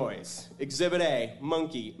lot of noise. Exhibit A,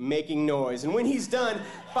 monkey making noise. And when he's done,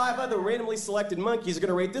 5 other randomly selected monkeys are going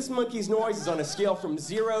to rate this monkey's noises on a scale from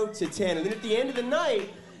 0 to 10. And then at the end of the night,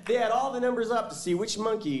 they add all the numbers up to see which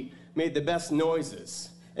monkey made the best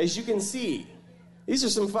noises. As you can see, these are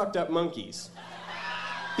some fucked up monkeys.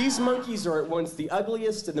 These monkeys are at once the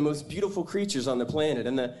ugliest and the most beautiful creatures on the planet,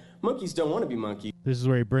 and the monkeys don't want to be monkeys. This is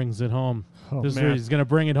where he brings it home. Oh, This is man. where he's going to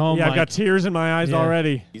bring it home. Yeah, I've Mike. got tears in my eyes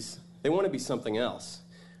already. They want to be something else,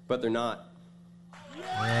 but they're not.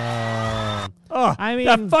 Oh, I mean,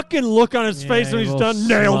 that fucking look on his face when he's done.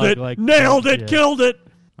 Nailed it. Nailed it. Killed it.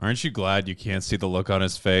 Aren't you glad you can't see the look on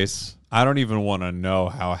his face? I don't even want to know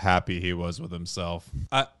how happy he was with himself.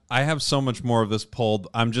 I have so much more of this pulled.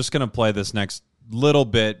 I'm just going to play this next little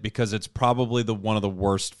bit because it's probably one of the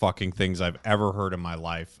worst fucking things I've ever heard in my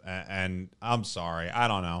life. And I'm sorry. I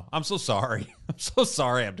don't know. I'm so sorry. I'm so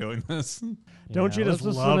sorry I'm doing this. Don't you just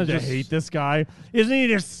love to hate this guy? Isn't he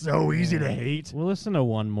just so easy to hate? We'll listen to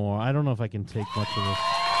one more. I don't know if I can take much of this.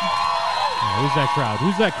 Who's that crowd?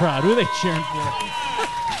 Who's that crowd? Who are they cheering for?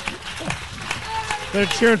 They're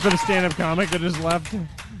cheering for the stand-up comic that just left.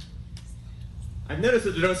 I've noticed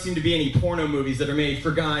that there don't seem to be any porno movies that are made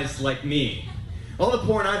for guys like me. All the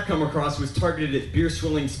porn I've come across was targeted at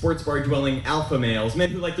beer-swilling, sports bar-dwelling alpha males, men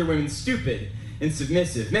who like their women stupid and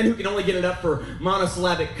submissive, men who can only get it up for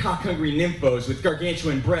monosyllabic cock-hungry nymphos with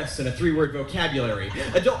gargantuan breasts and a 3-word vocabulary.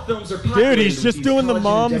 Adult films are popular. Dude, he's just doing the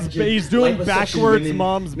mom's... He's doing backwards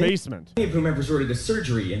mom's basement. Many of whom have resorted to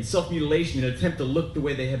surgery and self-mutilation in an attempt to look the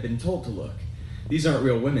way they have been told to look. These aren't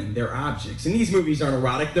real women, they're objects. And these movies aren't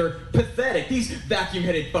erotic, they're pathetic. These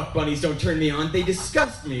vacuum-headed fuck bunnies don't turn me on, they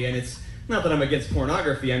disgust me. And it's not that I'm against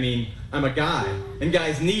pornography, I mean, I'm a guy. And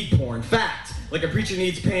guys need porn. Fact. Like a preacher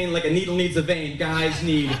needs pain, like a needle needs a vein, guys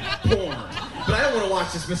need porn. But I don't want to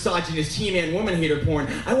watch this misogynist He-Man woman-hater porn.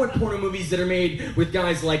 I want porno movies that are made with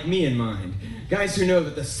guys like me in mind. Guys who know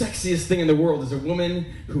that the sexiest thing in the world is a woman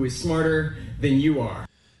who is smarter than you are.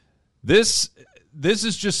 This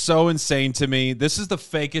is just so insane to me. This is the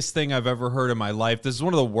fakest thing I've ever heard in my life. This is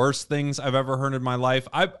one of the worst things I've ever heard in my life.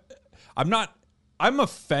 I'm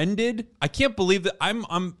offended. I can't believe that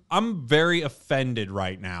I'm very offended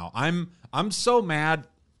right now. I'm so mad.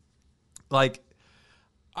 Like,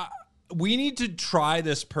 we need to try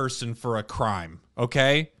this person for a crime,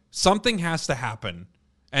 okay? Something has to happen.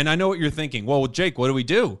 And I know what you're thinking. Well, Jake, what do we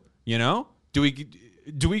do? You know? Do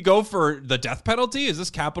we go for the death penalty? Is this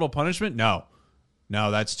capital punishment? No,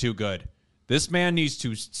 that's too good. This man needs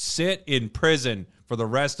to sit in prison for the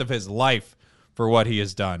rest of his life for what he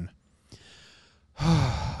has done.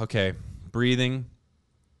 Okay, breathing,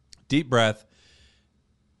 deep breath.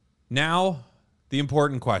 Now, the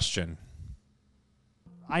important question.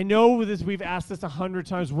 I know this. We've asked this 100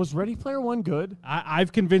 times. Was Ready Player One good?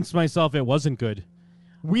 I've convinced myself it wasn't good.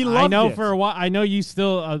 We loved I know it. for a while. I know you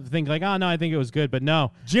still think like, oh no, I think it was good, but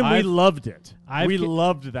no, Jim, we loved it. We con-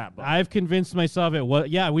 loved that book. I've convinced myself it was.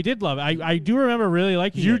 Yeah, we did love it. I do remember really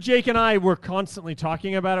liking You, it. Jake, and I were constantly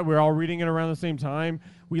talking about it. We were all reading it around the same time.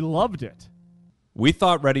 We loved it. We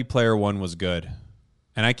thought Ready Player One was good.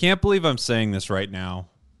 And I can't believe I'm saying this right now,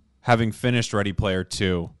 having finished Ready Player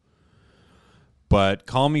 2. But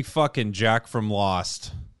call me fucking Jack from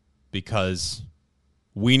Lost, because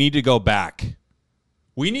We need to go back.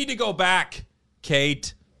 We need to go back,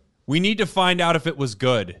 Kate. We need to find out if it was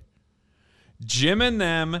good. Jim and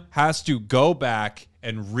them has to go back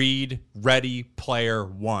and read Ready Player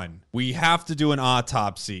One. We have to do an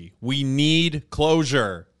autopsy. We need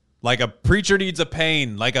closure. Like a preacher needs a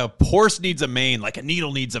pain. Like a horse needs a mane. Like a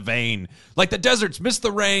needle needs a vein. Like the deserts miss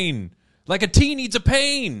the rain. Like a tea needs a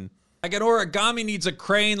pain. Like an origami needs a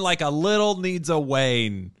crane. Like a little needs a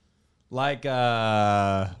Wayne. Like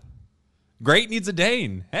great needs a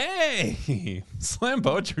Dane. Hey, slam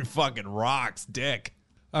poetry fucking rocks, dick.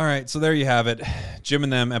 All right, so there you have it. Jim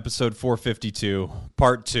and Them, episode 452,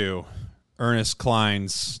 part 2. Ernest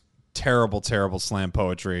Cline's terrible, terrible slam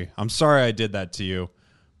poetry. I'm sorry I did that to you,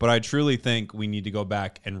 but I truly think we need to go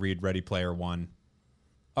back and read Ready Player One.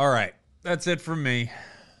 All right, that's it from me.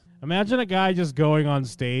 Imagine a guy just going on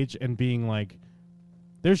stage and being like,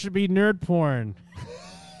 there should be nerd porn.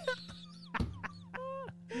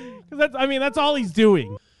 That's all he's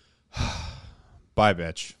doing. Bye,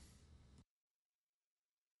 bitch.